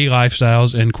promoted gay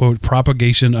lifestyles and, quote,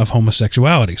 propagation of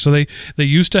homosexuality. So they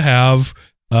used to have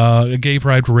a gay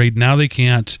pride parade. Now they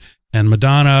can't. And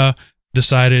Madonna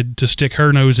decided to stick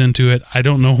her nose into it. I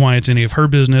don't know why it's any of her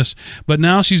business, but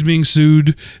now she's being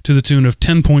sued to the tune of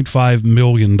 $10.5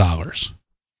 million.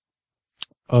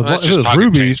 That's if just it was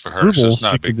rubles, for her, rubles, so it's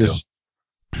not she a big could just.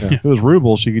 Yeah, if it was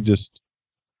rubles, she could just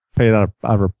pay it out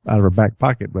of her back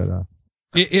pocket. But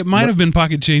it might have been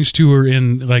pocket change to her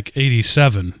in like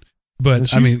 '87, but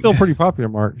she's still pretty popular.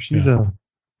 Mark, she's somebody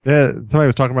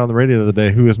was talking about on the radio the other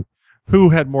day who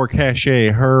had more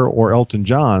cachet, her or Elton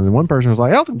John, and one person was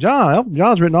like, Elton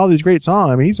John's written all these great songs.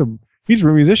 I mean, he's a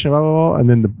musician, blah, blah, blah. And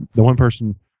then the one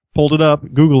person pulled it up,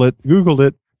 Googled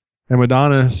it, and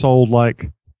Madonna sold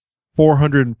like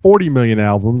 440 million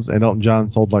albums, and Elton John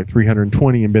sold like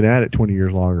 320 and been at it 20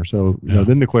 years longer. So,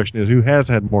 then the question is, who has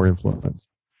had more influence?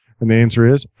 And the answer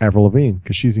is Avril Lavigne,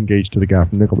 because she's engaged to the guy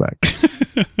from Nickelback.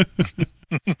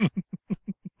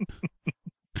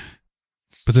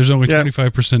 But there's only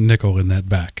 25% nickel in that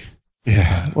back.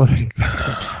 Yeah. Well,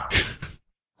 exactly.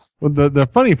 Well, the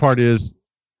funny part is,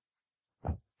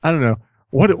 I don't know.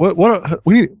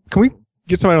 Can we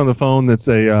get somebody on the phone that's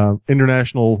a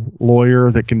international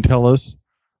lawyer that can tell us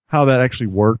how that actually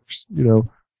works?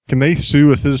 Can they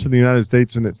sue a citizen of the United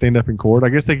States and it stand up in court? I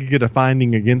guess they could get a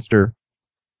finding against her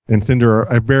and send her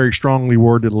a very strongly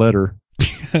worded letter.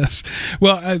 Yes.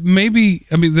 Well, maybe.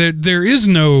 I mean, there is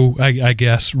no, I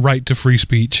guess, right to free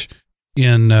speech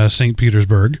in St.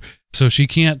 Petersburg, so she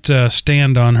can't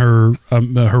stand on her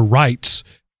rights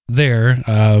there.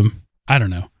 I don't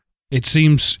know. It's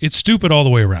stupid all the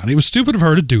way around. It was stupid of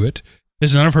her to do it.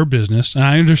 It's none of her business. And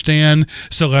I understand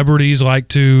celebrities like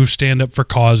to stand up for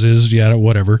causes,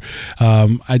 whatever.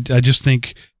 I just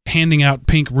think handing out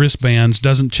pink wristbands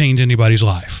doesn't change anybody's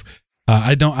life.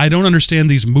 I don't understand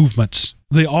these movements.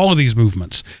 All of these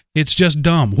movements. It's just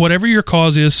dumb. Whatever your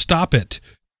cause is, stop it.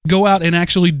 Go out and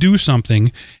actually do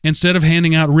something instead of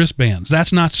handing out wristbands.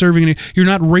 That's not serving any. You're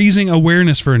not raising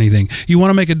awareness for anything. You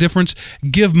want to make a difference?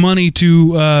 Give money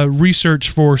to research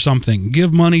for something.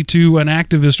 Give money to an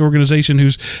activist organization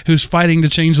who's fighting to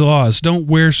change the laws. Don't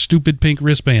wear stupid pink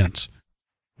wristbands.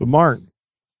 But Mark,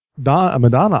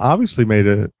 Madonna obviously made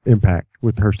an impact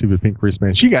with her stupid pink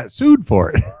wristband. She got sued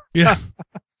for it. Yeah.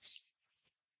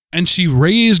 And she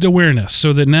raised awareness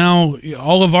so that now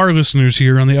all of our listeners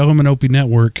here on the Element Opie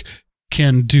Network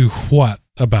can do what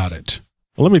about it?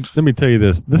 Well, let me tell you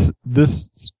this.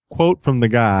 This quote from the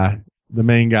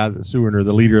main guy that's suing her,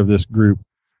 the leader of this group,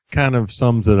 kind of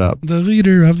sums it up. The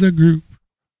leader of the group.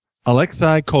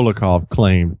 Alexei Kolokov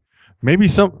claimed, I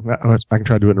can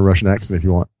try to do it in a Russian accent if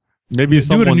you want. Maybe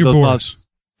someone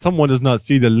does not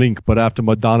see the link, but after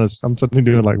Madonna's, I'm suddenly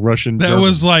doing like Russian. That German.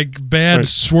 was like bad right.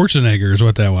 Schwarzenegger is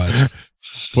what that was.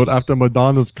 But after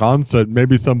Madonna's concert,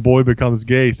 maybe some boy becomes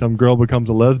gay, some girl becomes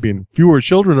a lesbian. Fewer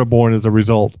children are born as a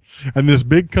result. And this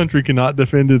big country cannot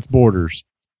defend its borders.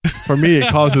 For me,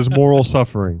 it causes moral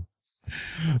suffering.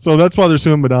 So that's why they're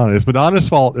suing Madonna. It's Madonna's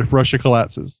fault if Russia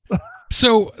collapses.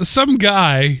 So some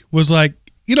guy was like,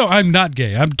 I'm not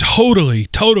gay. I'm totally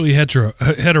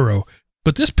hetero.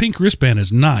 But this pink wristband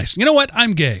is nice. You know what?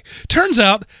 I'm gay. Turns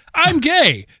out I'm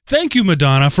gay. Thank you,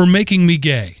 Madonna, for making me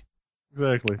gay.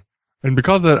 Exactly. And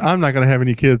because of that, I'm not going to have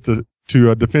any kids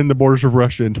to defend the borders of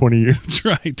Russia in 20 years. That's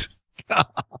right.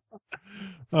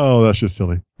 Oh, that's just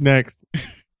silly. Next.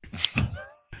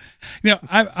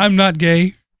 I'm not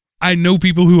gay. I know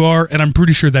people who are, and I'm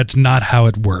pretty sure that's not how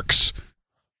it works.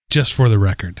 Just for the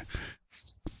record.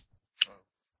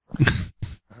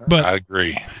 But I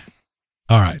agree.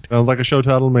 All right. Sounds like a show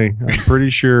title to me. I'm pretty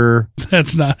sure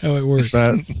that's not how it works.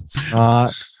 That's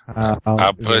not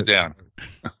I'll put it down.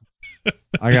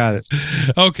 I got it.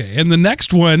 Okay. And the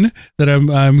next one that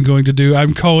I'm going to do,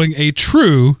 I'm calling a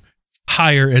true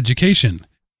higher education.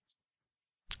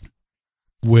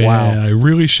 Well, I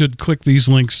really should click these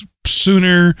links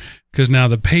sooner because now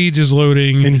the page is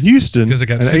loading. In Houston, I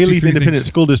got an Alief Independent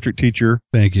School District teacher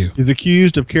Thank you. is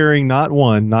accused of carrying not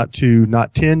 1, not 2,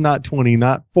 not 10, not 20,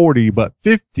 not 40, but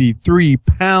 53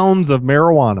 pounds of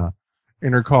marijuana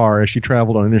in her car as she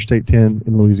traveled on Interstate 10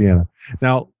 in Louisiana.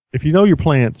 Now, if you know your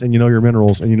plants and you know your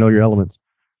minerals and you know your elements,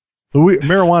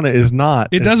 marijuana is not.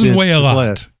 It doesn't weigh a lot.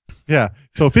 Lead. Yeah.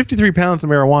 So 53 pounds of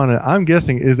marijuana, I'm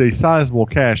guessing, is a sizable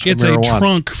cache of marijuana. It's a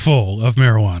trunk full of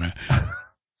marijuana.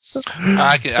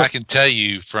 I can tell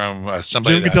you from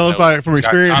somebody. Jim can tell us from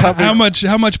experience.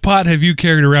 How much pot have you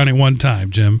carried around at one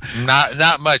time, Jim?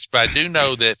 Not much, but I do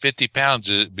know that 50 pounds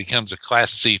it becomes a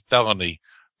Class C felony.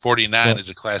 49 is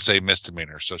a Class A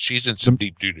misdemeanor. So she's in some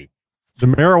deep doo-doo. The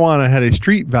marijuana had a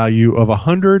street value of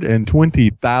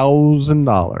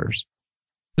 $120,000.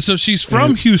 So she's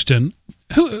from Houston.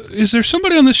 Is there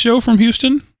somebody on the show from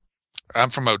Houston? I'm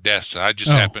from Odessa. I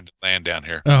just happened to land down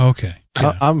here. Oh, okay.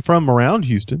 Yeah. I'm from around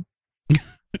Houston.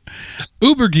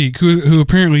 Uber Geek, who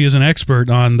apparently is an expert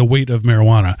on the weight of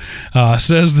marijuana,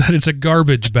 says that it's a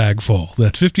garbage bag full.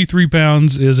 That 53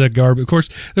 pounds is a garbage. Of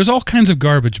course, there's all kinds of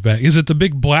garbage bags. Is it the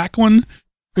big black one,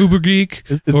 Uber Geek?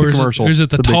 It's or the commercial. Is it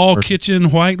the tall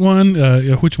kitchen white one?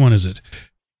 Which one is it?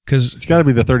 Because it's got to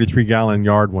be the 33-gallon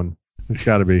yard one. It's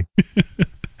got to be.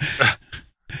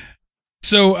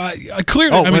 So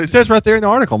clearly, it says right there in the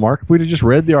article, Mark. If we'd have just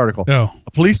read the article. Oh.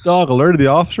 A police dog alerted the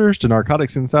officers to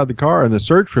narcotics inside the car, and the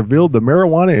search revealed the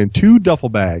marijuana in 2 duffel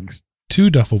bags. 2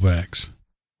 duffel bags.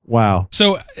 Wow.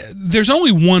 So there's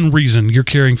only one reason you're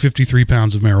carrying 53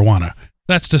 pounds of marijuana.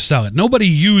 That's to sell it. Nobody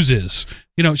uses.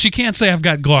 She can't say I've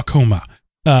got glaucoma.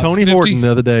 Tony Horton the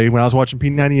other day when I was watching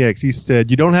P90X, he said,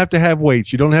 you don't have to have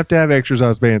weights. You don't have to have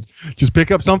exercise bands. Just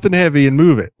pick up something heavy and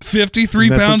move it.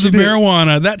 53 pounds of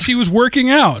marijuana. That she was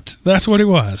working out. That's what it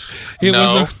was.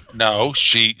 No,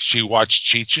 she watched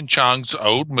Cheech and Chong's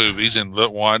old movies and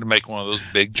wanted to make one of those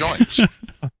big joints.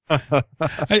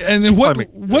 And then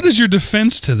what is your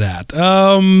defense to that?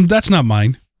 That's not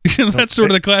mine. That's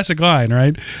sort of the classic line,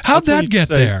 right? How'd that get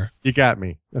there? You got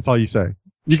me. That's all you say.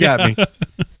 You got me.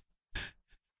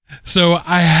 So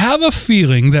I have a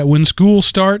feeling that when school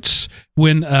starts,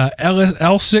 when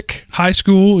Elsick High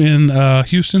School in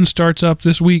Houston starts up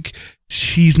this week,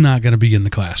 she's not going to be in the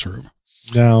classroom.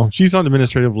 No, she's on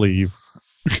administrative leave.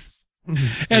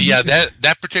 Yeah,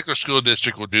 that particular school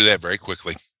district will do that very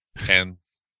quickly and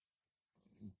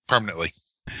permanently.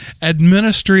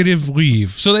 Administrative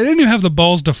leave. So they didn't even have the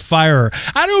balls to fire her.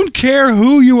 I don't care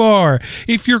who you are.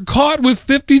 If you're caught with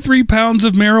 53 pounds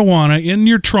of marijuana in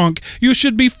your trunk, you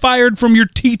should be fired from your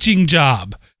teaching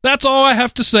job. That's all I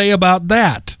have to say about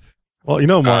that. Well, you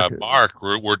know, Mark,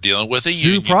 we're dealing with a due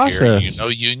union process. here. You know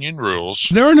union rules.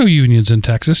 There are no unions in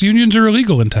Texas. Unions are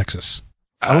illegal in Texas.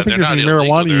 I don't think they're there's any not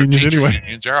illegal. marijuana They're unions teachers' anyway.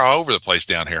 Unions. They're all over the place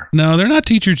down here. No, they're not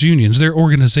teachers' unions. They're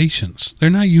organizations. They're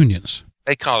not unions.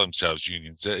 They call themselves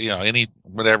unions. Any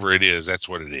whatever it is, that's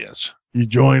what it is. You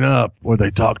join up or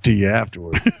they talk to you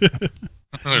afterwards.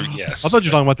 Yes. I thought you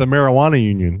were talking about the marijuana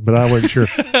union, but I wasn't sure.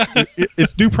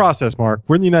 It's due process, Mark.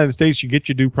 We're in the United States. You get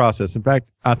your due process. In fact,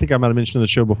 I think I might have mentioned in the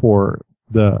show before,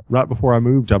 right before I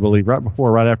moved, I believe,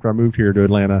 right after I moved here to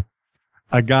Atlanta,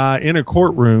 a guy in a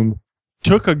courtroom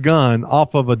took a gun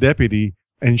off of a deputy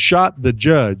and shot the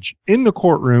judge in the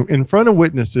courtroom in front of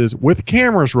witnesses with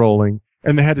cameras rolling,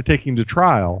 and they had to take him to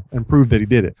trial and prove that he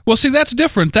did it. Well, see, that's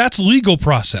different. That's legal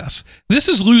process. This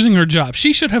is losing her job.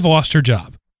 She should have lost her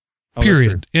job.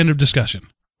 Period. End of discussion.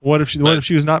 What if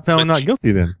she was not found not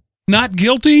guilty then? Not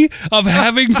guilty of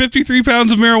having 53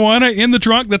 pounds of marijuana in the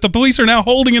trunk that the police are now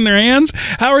holding in their hands?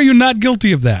 How are you not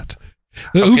guilty of that?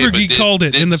 The Uber Geek called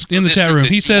it in the chat room.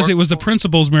 He says it was the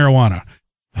principal's marijuana.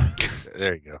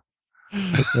 There you go.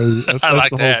 That's I like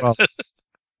the whole that. problem.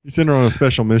 You send her on a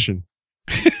special mission.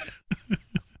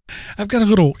 I've got a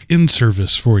little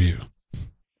in-service for you.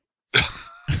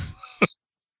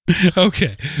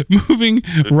 Okay, moving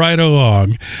right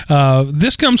along.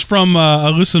 This comes from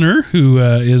a listener who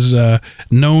is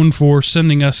known for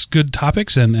sending us good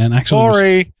topics and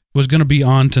actually was going to be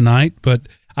on tonight, but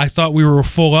I thought we were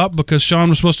full up because Sean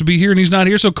was supposed to be here and he's not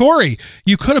here. So, Corey,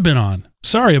 you could have been on.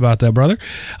 Sorry about that, brother.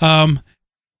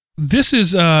 This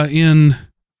is in...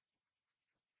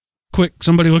 Quick,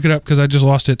 somebody look it up because I just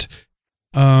lost it.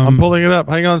 I'm pulling it up.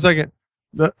 Hang on a second.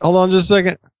 Hold on just a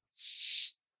second.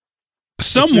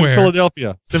 Somewhere. It's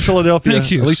in Philadelphia.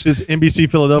 Thank you. At least it's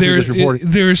NBC Philadelphia that's reporting.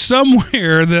 There's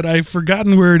somewhere that I've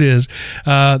forgotten where it is.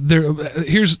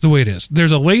 Here's the way it is.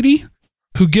 There's a lady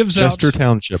who gives Chester out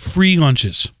Township. free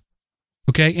lunches.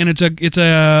 Okay, and it's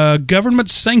a government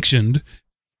sanctioned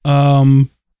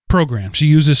program. She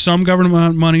uses some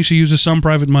government money, she uses some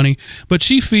private money, but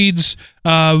she feeds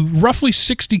roughly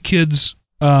 60 kids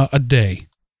a day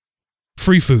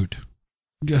free food.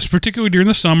 Yes, particularly during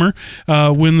the summer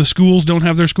when the schools don't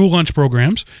have their school lunch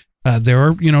programs. I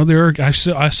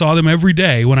saw them every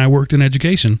day when I worked in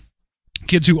education.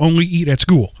 Kids who only eat at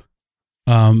school.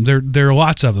 There are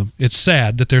lots of them. It's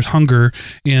sad that there's hunger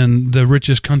in the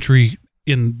richest country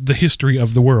in the history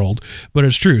of the world, but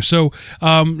it's true. So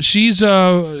she's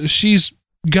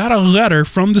got a letter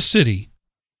from the city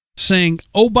saying,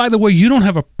 "Oh, by the way, you don't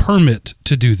have a permit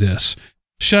to do this.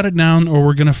 Shut it down, or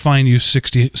we're going to fine you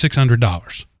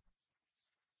 $600."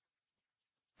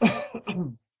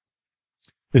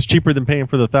 It's cheaper than paying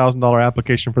for the $1,000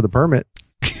 application for the permit.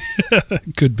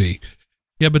 Could be,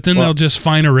 yeah, but then they'll just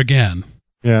fine her again.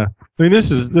 Yeah, I mean this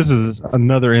is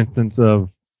another instance of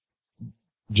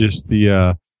just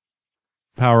the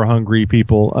power hungry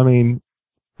people. I mean,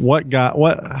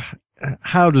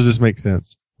 how does this make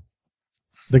sense?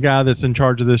 The guy that's in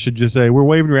charge of this should just say, "We're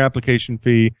waiving your application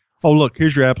fee. Oh, look,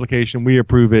 here's your application. We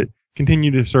approve it. Continue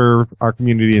to serve our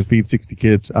community and feed 60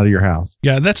 kids out of your house."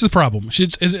 Yeah, that's the problem.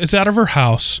 It's out of her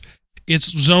house. It's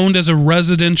zoned as a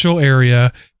residential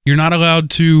area. You're not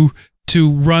allowed to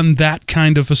run that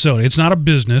kind of facility. It's not a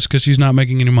business because she's not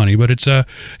making any money, but it's a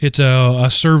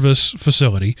service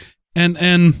facility.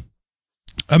 And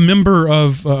a member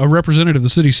of a representative of the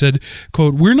city said,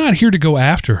 quote, "We're not here to go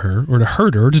after her or to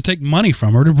hurt her or to take money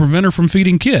from her to prevent her from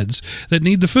feeding kids that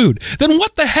need the food." Then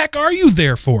what the heck are you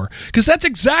there for? Because that's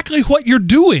exactly what you're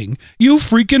doing, you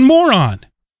freaking moron.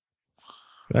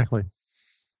 Exactly.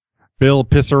 Bill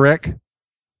Pisarek,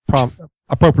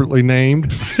 appropriately named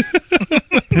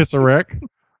Pisarek,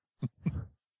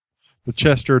 the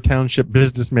Chester Township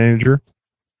business manager.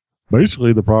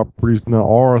 Basically, the property's in an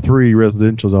R3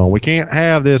 residential zone. We can't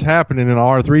have this happening in an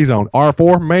R3 zone.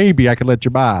 R4, maybe I could let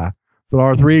you buy. But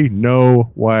R3,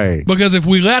 no way. Because if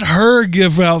we let her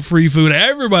give out free food,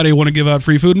 everybody want to give out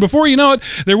free food. And before you know it,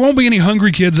 there won't be any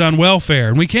hungry kids on welfare.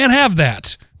 And we can't have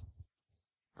that.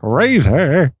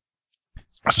 Crazy.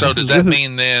 So does that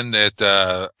mean then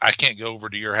that I can't go over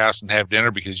to your house and have dinner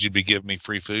because you'd be giving me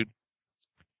free food?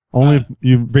 Only if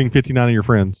you bring 59 of your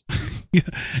friends.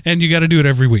 And you got to do it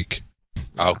every week.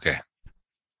 Okay.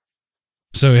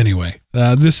 So anyway,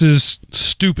 this is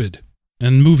stupid.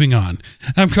 And moving on,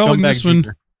 I'm calling this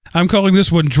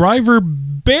one "Driver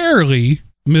Barely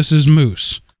Misses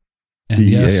Moose." And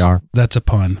yes, that's a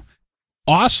pun.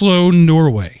 Oslo,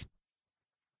 Norway.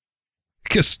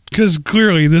 Because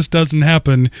clearly this doesn't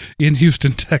happen in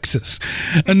Houston, Texas.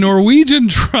 A Norwegian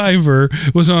driver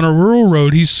was on a rural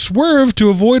road. He swerved to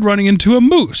avoid running into a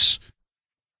moose.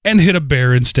 and hit a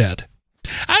bear instead.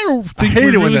 I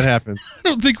hate it when that happens. I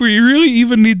don't think we really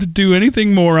even need to do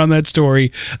anything more on that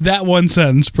story. That one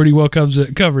sentence pretty well covers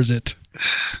it.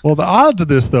 Well, the odds of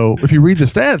this, though, if you read the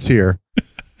stats here,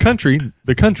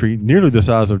 the country, nearly the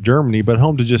size of Germany, but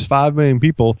home to just 5 million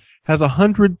people, has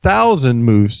 100,000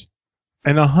 moose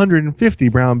and 150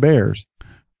 brown bears.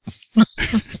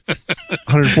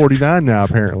 149 now,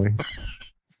 apparently.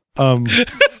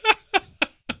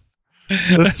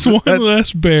 That's one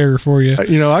less bear for you.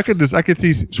 I could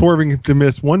see swerving to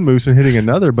miss one moose and hitting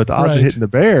another, but the odds of hitting the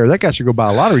bear, that guy should go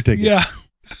buy a lottery ticket. Yeah.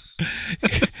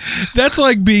 That's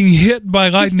like being hit by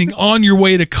lightning on your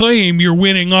way to claim your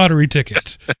winning lottery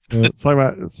ticket.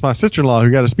 It's my sister-in-law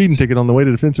who got a speeding ticket on the way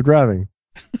to defensive driving.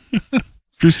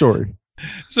 True story.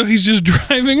 So he's just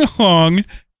driving along.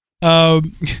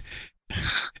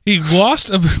 He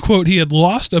had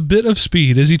lost a bit of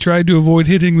speed as he tried to avoid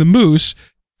hitting the moose,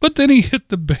 but then he hit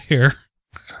the bear.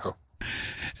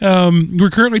 We're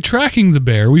currently tracking the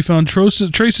bear. We found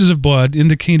traces of blood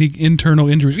indicating internal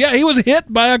injuries. Yeah, he was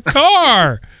hit by a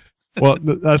car. Well,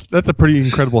 that's a pretty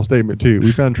incredible statement, too.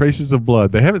 We found traces of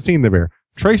blood. They haven't seen the bear.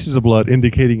 Traces of blood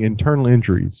indicating internal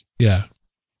injuries. Yeah.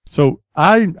 So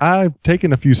I've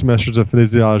taken a few semesters of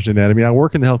physiology and anatomy. I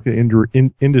work in the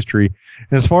healthcare industry.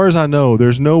 And as far as I know,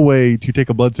 there's no way to take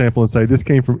a blood sample and say this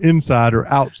came from inside or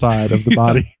outside of the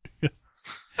body.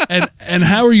 And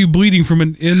how are you bleeding from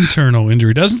an internal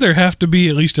injury? Doesn't there have to be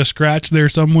at least a scratch there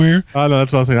somewhere? I know,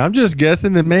 that's what I'm saying. I'm just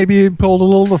guessing that maybe he pulled a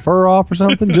little of the fur off or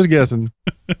something. Just guessing.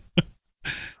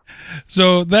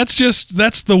 So that's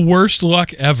the worst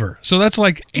luck ever. So that's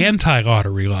like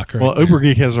anti-lottery luck. Right? Well, Uber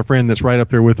Geek has a friend that's right up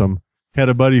there with him. Had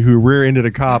a buddy who rear-ended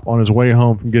a cop on his way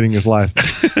home from getting his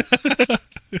license.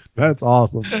 That's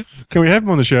awesome. Can we have him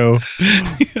on the show?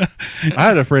 Yeah. I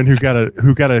had a friend who got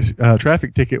a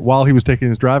traffic ticket while he was taking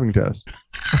his driving test.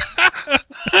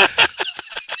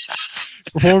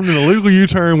 Performed an illegal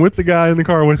U-turn with the guy in the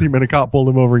car with him, and a cop pulled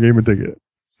him over and gave him a ticket.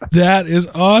 That is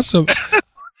awesome.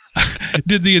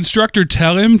 Did the instructor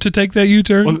tell him to take that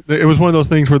U-turn? Well, it was one of those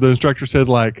things where the instructor said,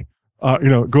 like,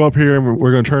 go up here and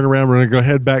we're going to turn around. We're going to go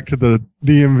head back to the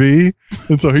DMV.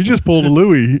 And so he just pulled a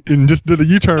Louis and just did a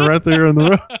U-turn right there on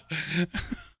the road.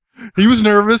 He was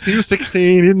nervous. He was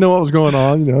 16. He didn't know what was going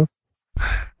on,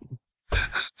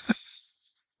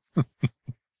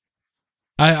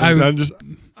 I just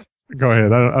go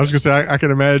ahead. I was going to say, I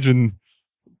can imagine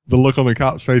the look on the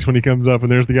cop's face when he comes up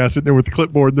and there's the guy sitting there with the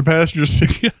clipboard in the passenger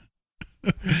seat.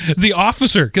 The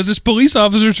officer, because it's police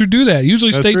officers who do that,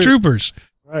 usually That's state true. troopers.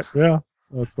 Right, yeah,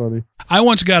 that's funny. I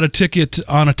once got a ticket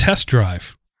on a test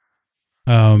drive.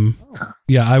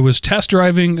 I was test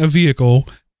driving a vehicle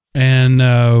and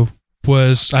I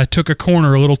took a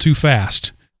corner a little too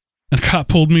fast, and a cop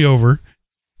pulled me over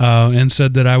and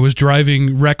said that I was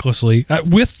driving recklessly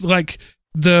with like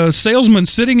the salesman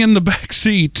sitting in the back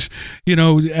seat.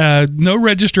 No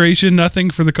registration,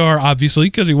 nothing for the car, obviously,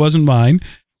 because he wasn't mine.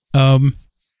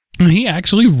 He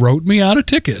actually wrote me out a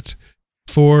ticket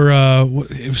for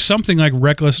something like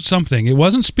reckless something. It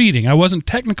wasn't speeding. I wasn't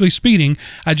technically speeding.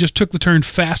 I just took the turn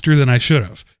faster than I should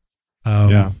have.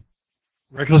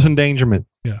 Reckless endangerment.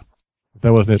 Yeah.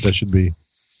 That wasn't it. That should be.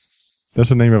 That's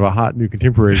the name of a hot new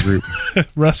contemporary group.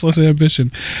 Restless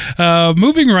Ambition.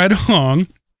 Moving right along.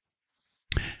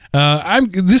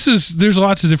 There's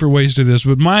lots of different ways to this,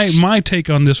 but my take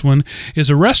on this one is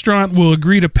a restaurant will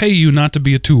agree to pay you not to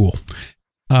be a tool.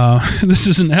 This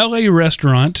is an LA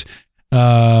restaurant,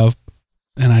 and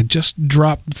I just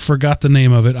forgot the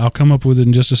name of it. I'll come up with it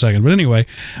in just a second. But anyway,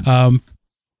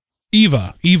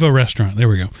 Eva restaurant. There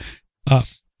we go.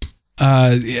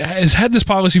 Has had this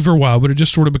policy for a while, but it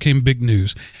just sort of became big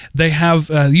news. They have,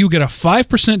 you get a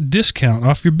 5% discount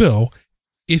off your bill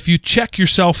if you check your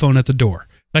cell phone at the door.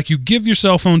 Like you give your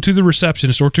cell phone to the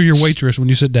receptionist or to your waitress when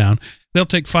you sit down, they'll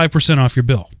take 5% off your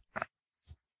bill.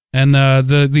 And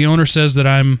the owner says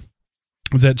that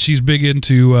she's big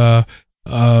into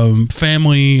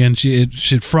family, and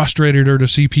it frustrated her to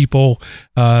see people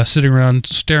sitting around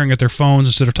staring at their phones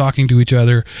instead of talking to each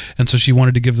other, and so she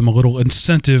wanted to give them a little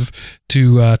incentive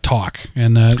to talk.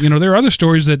 And there are other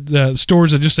stories that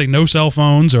stores that just say no cell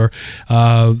phones, or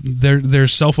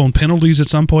there's cell phone penalties at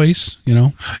some place. You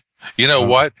know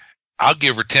what? I'll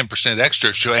give her 10% extra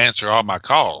if she'll answer all my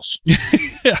calls.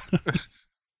 Yeah.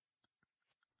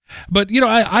 But,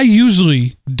 I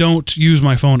usually don't use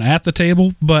my phone at the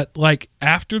table, but like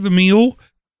after the meal,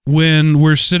 when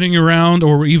we're sitting around,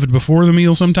 or even before the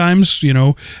meal sometimes,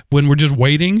 when we're just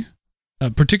waiting,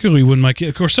 particularly when my kid,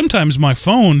 of course, sometimes my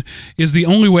phone is the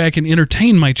only way I can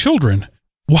entertain my children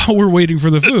while we're waiting for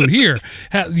the food. Here,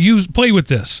 play with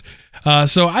this.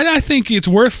 So I think it's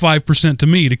worth 5% to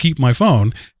me to keep my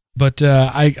phone, but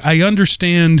I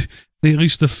understand at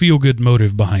least the feel-good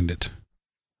motive behind it.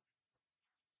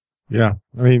 Yeah,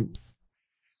 I mean,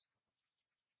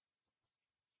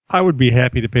 I would be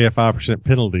happy to pay a 5%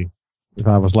 penalty if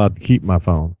I was allowed to keep my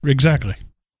phone. Exactly.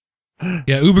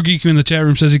 Yeah, Uber Geek in the chat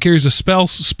room says he carries a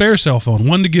spare cell phone,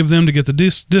 one to give them to get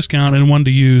the discount and one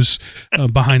to use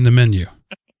behind the menu.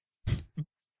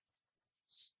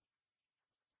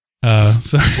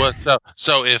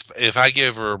 So if I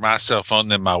give her my cell phone,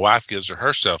 then my wife gives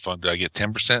her cell phone, do I get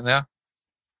 10% now?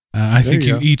 I think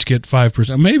you each get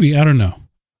 5%. Maybe, I don't know.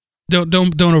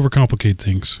 Don't overcomplicate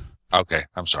things. Okay,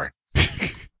 I'm sorry.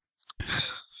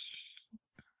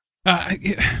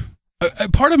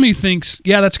 Part of me thinks,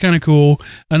 yeah, that's kind of cool.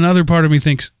 Another part of me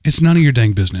thinks it's none of your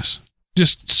dang business.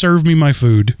 Just serve me my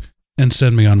food and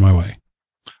send me on my way.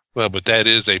 Well, but that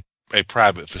is a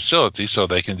private facility, so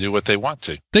they can do what they want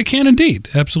to. They can indeed.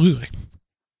 Absolutely.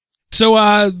 So,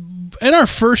 in our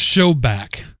first show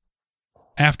back,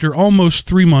 after almost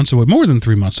 3 months away, more than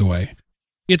 3 months away,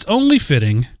 it's only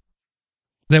fitting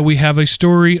that we have a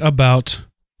story about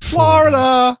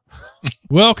Florida.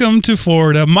 Welcome to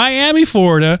Florida, Miami,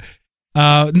 Florida.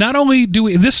 Not only do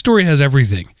we, this story has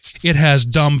everything. It has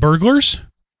dumb burglars,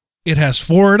 it has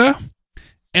Florida,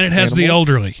 and it has the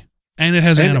elderly, and it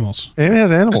has animals. And it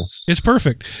has animals. It's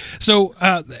perfect. So,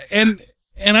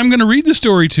 and I'm going to read the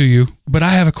story to you, but I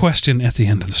have a question at the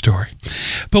end of the story.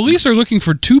 Police are looking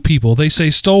for two people they say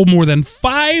stole more than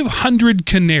 500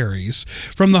 canaries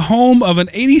from the home of an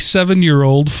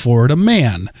 87-year-old Florida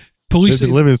man. Police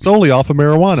living solely off of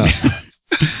marijuana.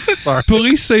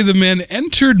 Police say the men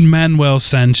entered Manuel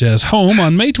Sanchez's home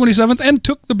on May 27th and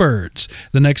took the birds.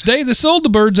 The next day, they sold the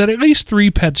birds at least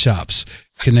 3 pet shops.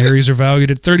 Canaries are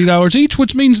valued at $30 each,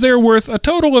 which means they're worth a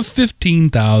total of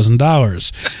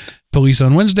 $15,000. Police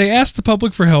on Wednesday asked the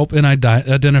public for help in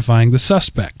identifying the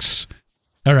suspects.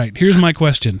 All right, here's my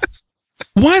question.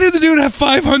 Why did the dude have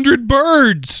 500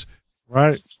 birds?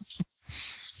 Right.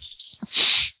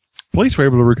 Police were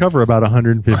able to recover about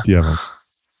 150 of them.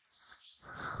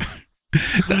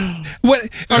 What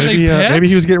are they pets? Maybe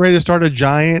he was getting ready to start a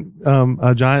giant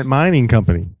mining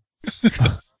company.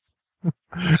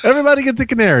 Everybody gets a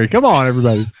canary. Come on,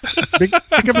 everybody. Pick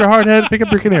up your hard head. Pick up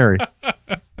your canary.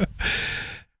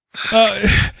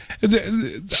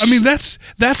 I mean, that's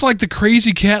like the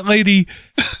crazy cat lady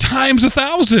times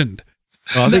 1,000.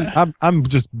 Well, I think I'm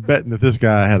just betting that this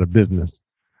guy had a business.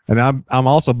 And I'm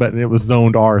also betting it was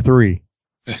zoned R3.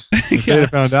 If they'd have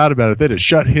found out about it, they'd have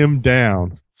shut him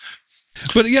down.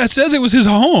 But yeah, it says it was his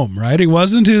home, right? It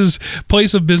wasn't his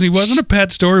place of business. He wasn't a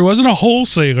pet store. He wasn't a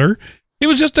wholesaler. It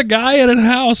was just a guy at a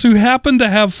house who happened to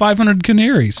have 500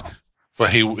 canaries. Well,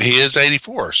 he is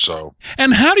 84, so.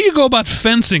 And how do you go about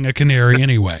fencing a canary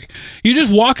anyway? You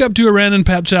just walk up to a random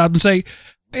pet shop and say,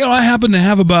 I happen to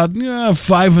have about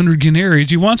 500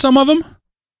 canaries. You want some of them?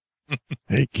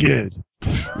 Hey, kid.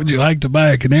 Would you like to buy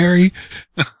a canary?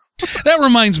 That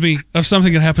reminds me of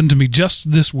something that happened to me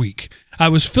just this week. I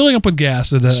was filling up with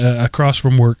gas across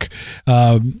from work,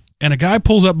 and a guy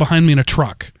pulls up behind me in a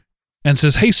truck and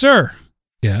says, "Hey, sir."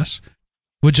 Yes.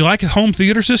 "Would you like a home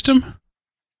theater system?"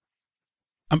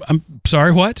 I'm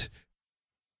sorry, what?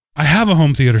 "I have a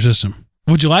home theater system.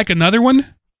 Would you like another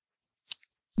one?"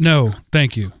 "No,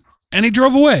 thank you." And he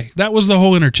drove away. That was the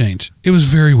whole interchange. It was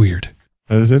very weird.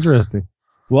 That is interesting.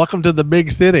 Welcome to the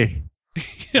big city.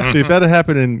 Yeah. See, if that had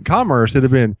happened in commerce, it'd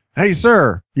have been, "Hey,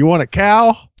 sir, you want a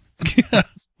cow?" Yeah.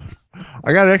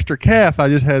 "I got an extra calf I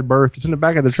just had birth. It's in the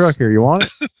back of the truck here. You want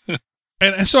it?"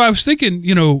 And so I was thinking,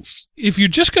 if you're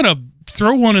just going to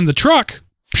throw one in the truck,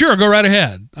 sure, go right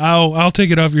ahead. I'll take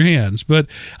it off your hands. But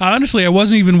honestly, I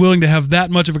wasn't even willing to have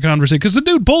that much of a conversation because the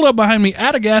dude pulled up behind me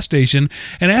at a gas station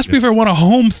and asked me if I want a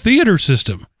home theater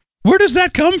system. Where does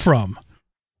that come from?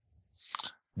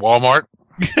 Walmart.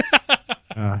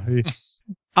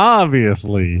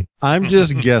 Obviously, I'm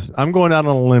just guessing. I'm going out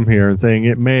on a limb here and saying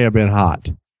it may have been hot.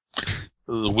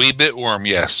 A wee bit warm,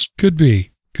 yes. Could be.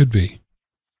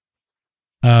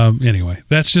 Anyway,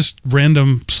 that's just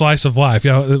random slice of life.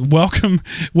 Yeah, welcome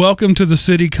to the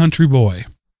city, country boy.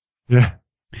 Yeah.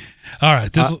 All right.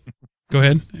 Go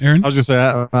ahead, Aaron. I was just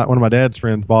saying, one of my dad's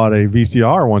friends bought a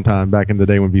VCR one time back in the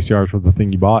day when VCRs were the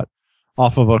thing you bought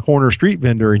off of a corner street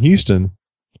vendor in Houston,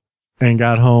 and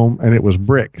got home and it was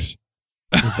bricks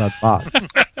inside the box.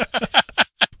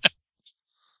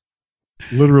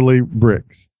 Literally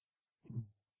bricks.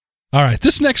 All right.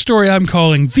 This next story I'm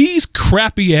calling "These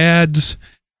Crappy Ads."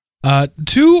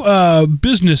 Two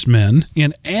businessmen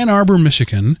in Ann Arbor,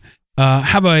 Michigan,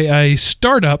 have a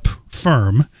startup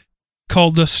firm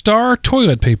called the Star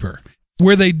Toilet Paper,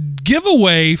 where they give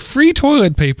away free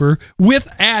toilet paper with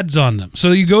ads on them.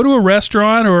 So you go to a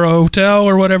restaurant or a hotel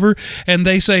or whatever, and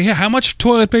they say, hey, how much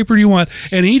toilet paper do you want?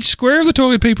 And each square of the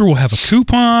toilet paper will have a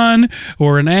coupon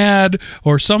or an ad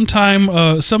or some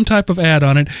type of ad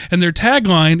on it. And their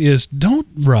tagline is, don't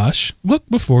rush, look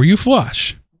before you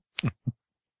flush.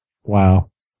 Wow.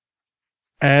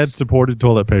 Ad-supported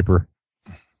toilet paper.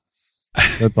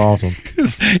 That's awesome.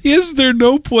 Is there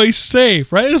no place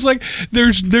safe, right? It's like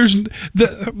there's the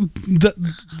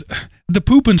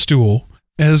poop and stool,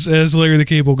 as Larry the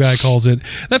Cable Guy calls it.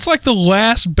 That's like the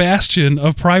last bastion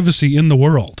of privacy in the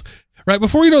world, right?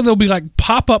 Before you know, there'll be like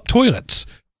pop-up toilets.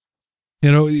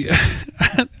 You know,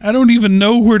 I don't even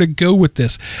know where to go with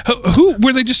this. Who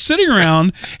were they just sitting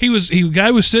around? The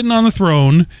guy was sitting on the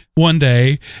throne one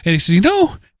day, and he said, you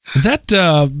know, that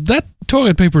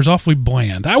toilet paper is awfully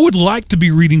bland. I would like to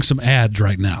be reading some ads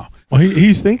right now. Well,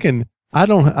 he's thinking, I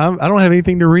don't have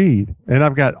anything to read, and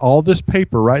I've got all this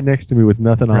paper right next to me with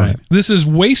nothing on it. This is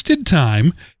wasted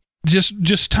time.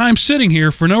 Just time sitting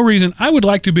here for no reason. I would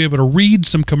like to be able to read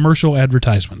some commercial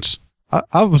advertisements.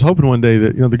 I was hoping one day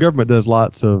that, you know, the government does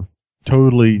lots of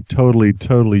totally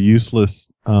useless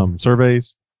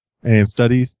surveys and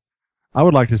studies. I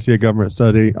would like to see a government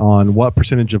study on what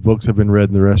percentage of books have been read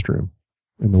in the restroom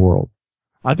in the world.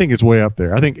 I think it's way up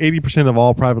there. I think 80% of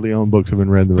all privately owned books have been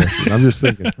read in the restroom. I'm just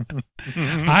thinking.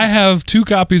 I have 2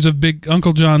 copies of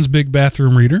Uncle John's Big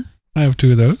Bathroom Reader. I have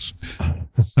 2 of those.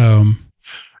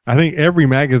 I think every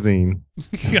magazine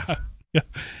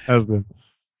has been.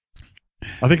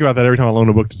 I think about that every time I loan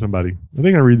a book to somebody. I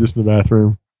think I read this in the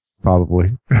bathroom.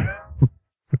 Probably.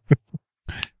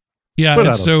 Yeah,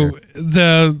 and so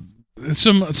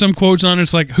some quotes on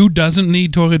it's like, who doesn't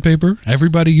need toilet paper?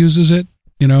 Everybody uses it,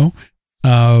 you know.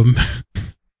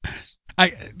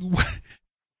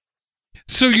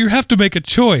 So you have to make a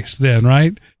choice then,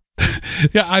 right?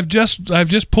 Yeah, I've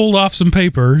just pulled off some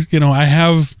paper. You know, I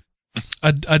have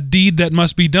a deed that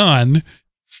must be done,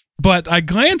 but I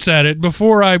glance at it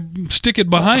before I stick it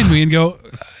behind me and go,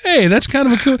 hey, that's kind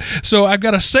of a cool. So I've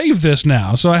got to save this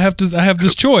now. So I have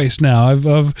this choice now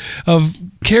of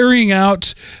carrying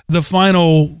out the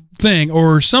final thing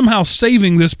or somehow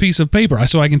saving this piece of paper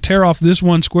so I can tear off this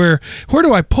one square. Where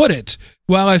do I put it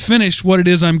while I finish what it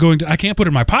is I'm going to? I can't put it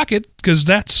in my pocket because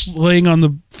that's laying on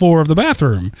the floor of the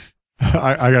bathroom.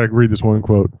 I got to read this one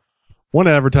quote. One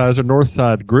advertiser,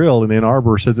 Northside Grill in Ann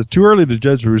Arbor, says it's too early to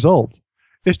judge the results.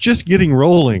 It's just getting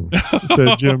rolling,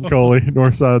 said Jim Coley,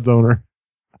 Northside's owner.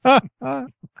 That's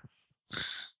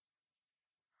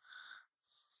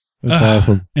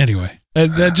awesome. Anyway,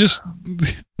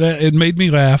 it made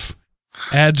me laugh.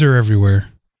 Ads are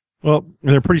everywhere. Well,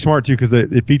 they're pretty smart too because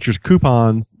it features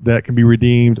coupons that can be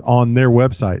redeemed on their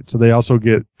website. So they also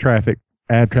get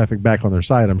ad traffic back on their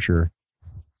site, I'm sure.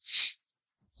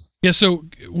 Yeah. So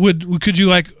could you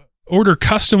like order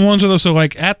custom ones of those? So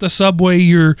like at the Subway,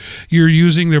 you're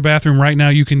using their bathroom right now.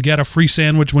 You can get a free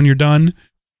sandwich when you're done.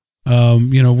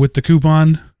 You know, with the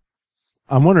coupon.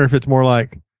 I'm wondering if it's more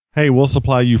like, hey, we'll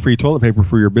supply you free toilet paper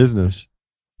for your business.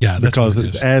 Yeah, that's because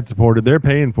it's ad supported. They're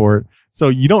paying for it. So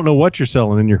you don't know what you're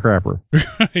selling in your crapper.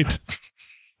 Right.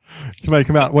 Somebody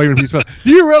come out waving a piece of,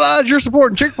 do you realize you're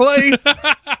supporting Chick-fil-A?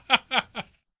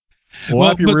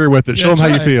 Wipe your rear with it. Show them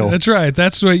how you feel. That's right.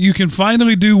 That's right. You can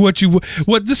finally do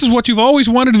this is what you've always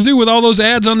wanted to do with all those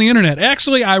ads on the internet.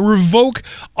 Actually, I revoke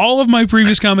all of my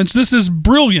previous comments. This is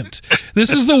brilliant.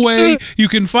 This is the way you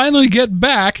can finally get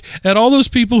back at all those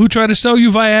people who try to sell you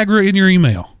Viagra in your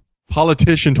email.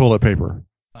 Politician toilet paper.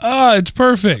 It's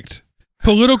perfect.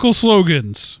 Political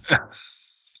slogans.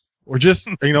 Or just,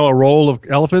 you know, a roll of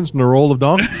elephants and a roll of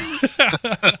donkeys.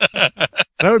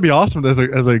 That would be awesome as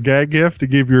a gag gift to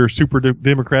give your super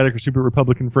Democratic or super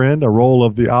Republican friend a roll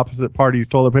of the opposite party's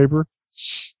toilet paper.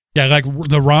 Yeah, like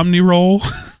the Romney roll.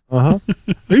 Or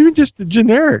even just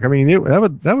generic. I mean,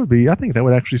 that would be. I think that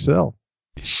would actually sell.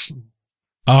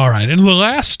 All right, and the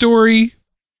last story,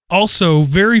 also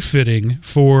very fitting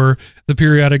for the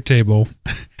periodic table.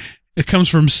 It comes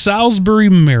from Salisbury,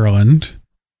 Maryland.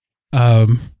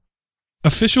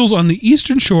 Officials on the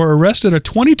Eastern Shore arrested a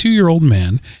 22-year-old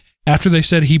man after they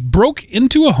said he broke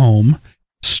into a home,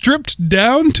 stripped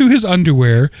down to his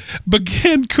underwear,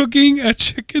 began cooking a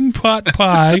chicken pot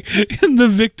pie in the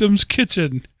victim's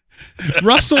kitchen.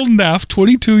 Russell Neff,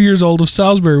 22 years old of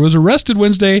Salisbury, was arrested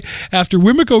Wednesday after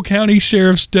Wimico County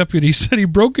Sheriff's deputies said he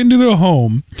broke into the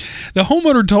home. The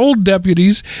homeowner told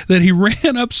deputies that he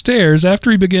ran upstairs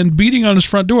after he began beating on his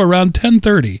front door around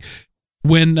 10:30.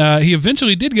 When he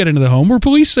eventually did get into the home, where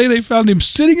police say they found him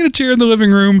sitting in a chair in the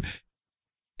living room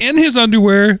in his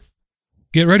underwear,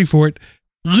 get ready for it,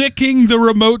 licking the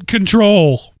remote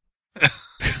control.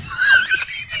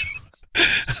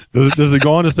 Does it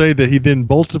go on to say that he then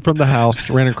bolted from the house,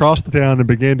 ran across the town, and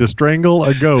began to strangle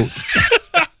a goat?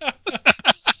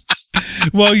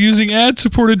 While using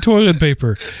ad-supported toilet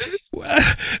paper.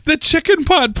 The chicken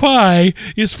pot pie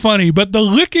is funny, but the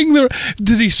licking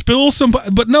did he spill some?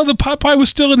 But no, the pot pie was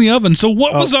still in the oven. So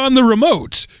what was on the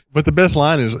remote? But the best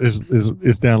line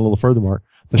is down a little further, Mark.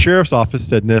 The sheriff's office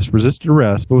said Ness resisted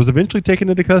arrest, but was eventually taken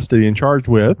into custody and charged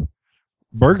with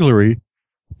burglary,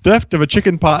 theft of a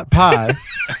chicken pot pie,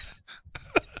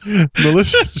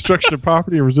 malicious destruction of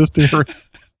property, and resisting arrest.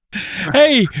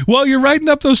 Hey, while you're writing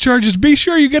up those charges, be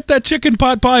sure you get that chicken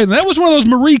pot pie. And that was one of those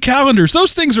Marie calendars.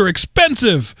 Those things are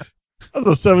expensive. That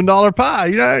was a $7 pie.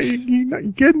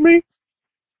 You kidding me?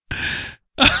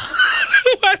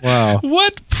 Wow.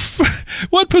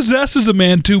 What possesses a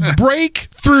man to break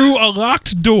through a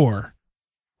locked door,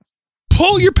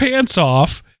 pull your pants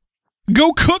off,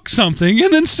 go cook something,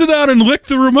 and then sit down and lick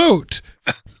the remote?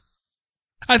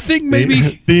 I think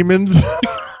maybe demons,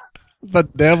 the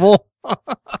devil.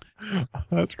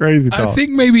 That's crazy talk. I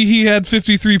think maybe he had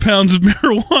 53 pounds of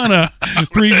marijuana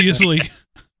previously.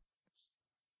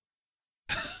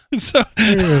 So,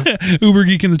 Uber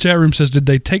Geek in the chat room says, did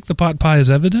they take the pot pie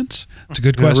as evidence? It's a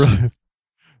good question. Really.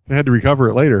 They had to recover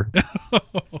it later.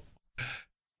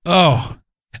 Oh,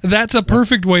 that's a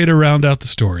perfect way to round out the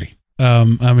story.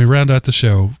 Round out the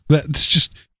show. That's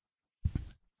just,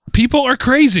 people are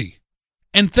crazy.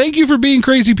 And thank you for being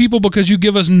crazy people, because you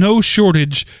give us no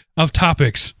shortage of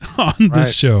topics on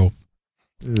this show.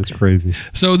 It is crazy.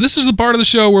 So this is the part of the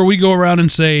show where we go around and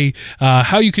say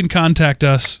how you can contact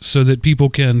us so that people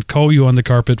can call you on the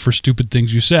carpet for stupid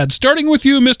things you said. Starting with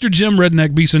you, Mr. Jim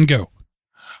Redneck Beason, go.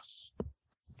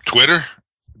 Twitter,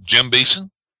 Jim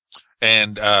Beason.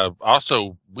 And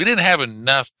also, we didn't have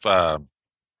enough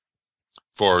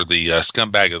for the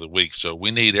scumbag of the week, so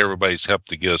we need everybody's help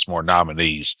to get us more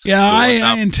nominees. Yeah,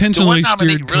 I intentionally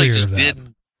steered clear really just of that.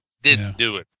 didn't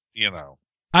do it, you know.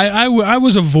 I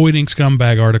was avoiding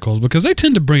scumbag articles because they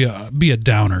tend to be a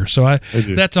downer, so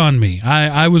that's on me.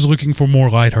 I was looking for more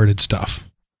lighthearted stuff.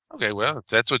 Okay, well, if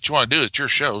that's what you want to do, it's your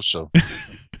show, so.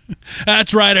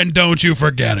 That's right, and don't you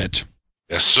forget it.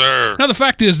 Yes, sir. Now, the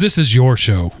fact is, this is your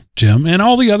show, Jim, and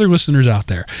all the other listeners out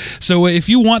there. So if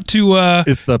you want to...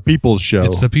 it's the people's show.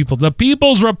 It's the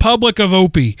People's Republic of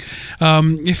Opie.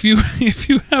 If you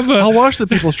have a... I'll wash the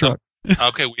people's truck.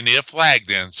 Okay, we need a flag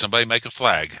then. Somebody make a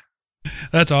flag.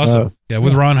 That's awesome.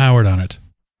 With Ron Howard on it.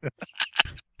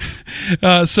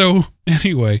 So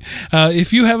anyway,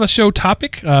 if you have a show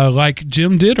topic like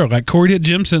Jim did or like Corey did,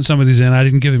 Jim sent some of these in. I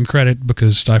didn't give him credit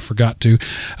because I forgot to.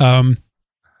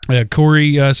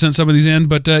 Corey sent some of these in,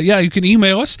 but you can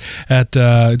email us at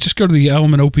just go to the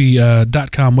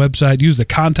elementop.com website, use the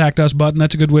contact us button.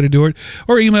 That's a good way to do it.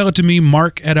 Or email it to me,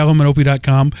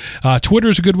 mark@elementop.com. Twitter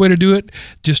is a good way to do it.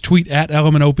 Just tweet at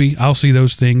elementop. I'll see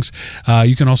those things.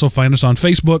 You can also find us on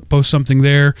Facebook, post something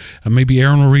there. Maybe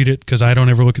Aaron will read it because I don't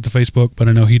ever look at the Facebook, but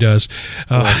I know he does.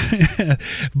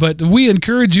 But we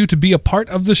encourage you to be a part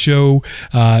of the show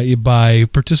by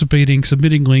participating,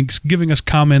 submitting links, giving us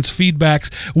comments,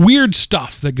 feedbacks, weird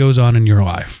stuff that goes on in your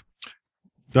life.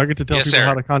 Do I get to tell people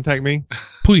how to contact me?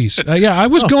 Please. I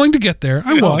was going to get there.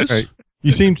 I was. Okay.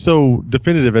 You seemed so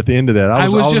definitive at the end of that. I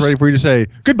was ready for you to say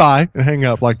goodbye and hang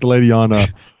up like the lady on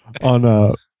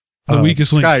the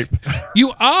weakest Skype. link.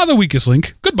 You are the weakest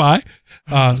link. Goodbye.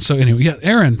 So anyway,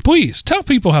 Aaron, please tell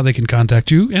people how they can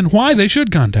contact you and why they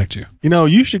should contact you.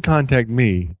 You should contact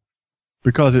me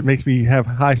because it makes me have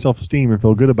high self-esteem and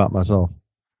feel good about myself.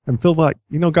 And feel like,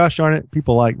 gosh darn it,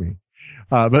 people like me.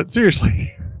 But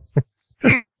seriously,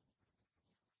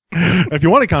 if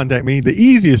you want to contact me, the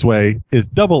easiest way is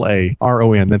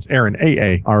AARON. That's Aaron,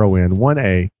 AARON, one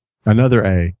A, another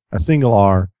A single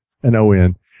R, an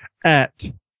ON,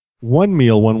 at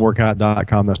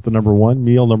onemeal1workout.com. That's the number one,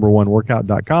 meal number one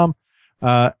workout.com.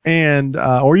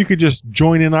 Or you could just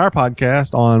join in our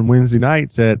podcast on Wednesday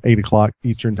nights at 8 o'clock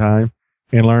Eastern time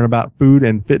and learn about food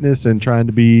and fitness and trying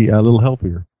to be a little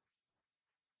healthier.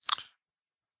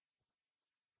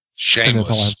 Shameless.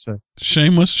 That's all I have to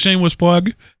say. Shameless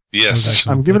plug. Yes.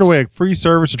 I'm giving away a free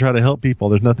service to try to help people.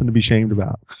 There's nothing to be shamed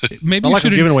about. Maybe I'm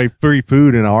giving away free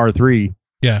food in R3.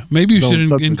 Yeah, maybe you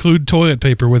should include toilet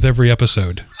paper with every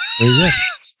episode. There you go.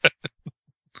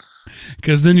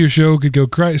 Because then your show could go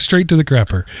straight to the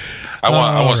crapper. I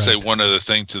want to say one other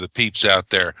thing to the peeps out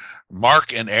there.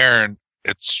 Mark and Aaron,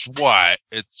 it's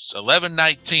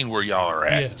 11:19 where y'all are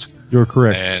at. Yes. You're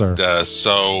correct, and, sir.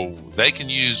 So they can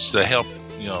use the help.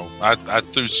 I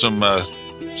threw some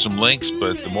some links,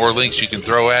 but the more links you can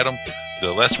throw at them,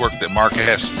 the less work that Mark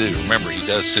has to do. Remember, he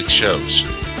does 6 shows,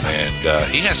 and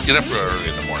he has to get up real early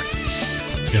in the morning.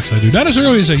 Yes, I do. Not as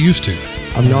early as I used to.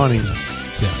 I'm yawning.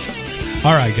 Yeah.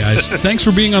 All right, guys. Thanks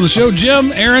for being on the show.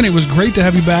 Jim, Aaron, it was great to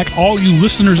have you back. All you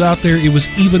listeners out there, it was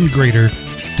even greater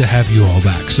to have you all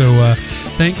back. So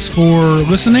thanks for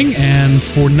listening. And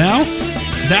for now,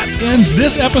 that ends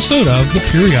this episode of The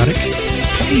Periodic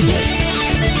Table.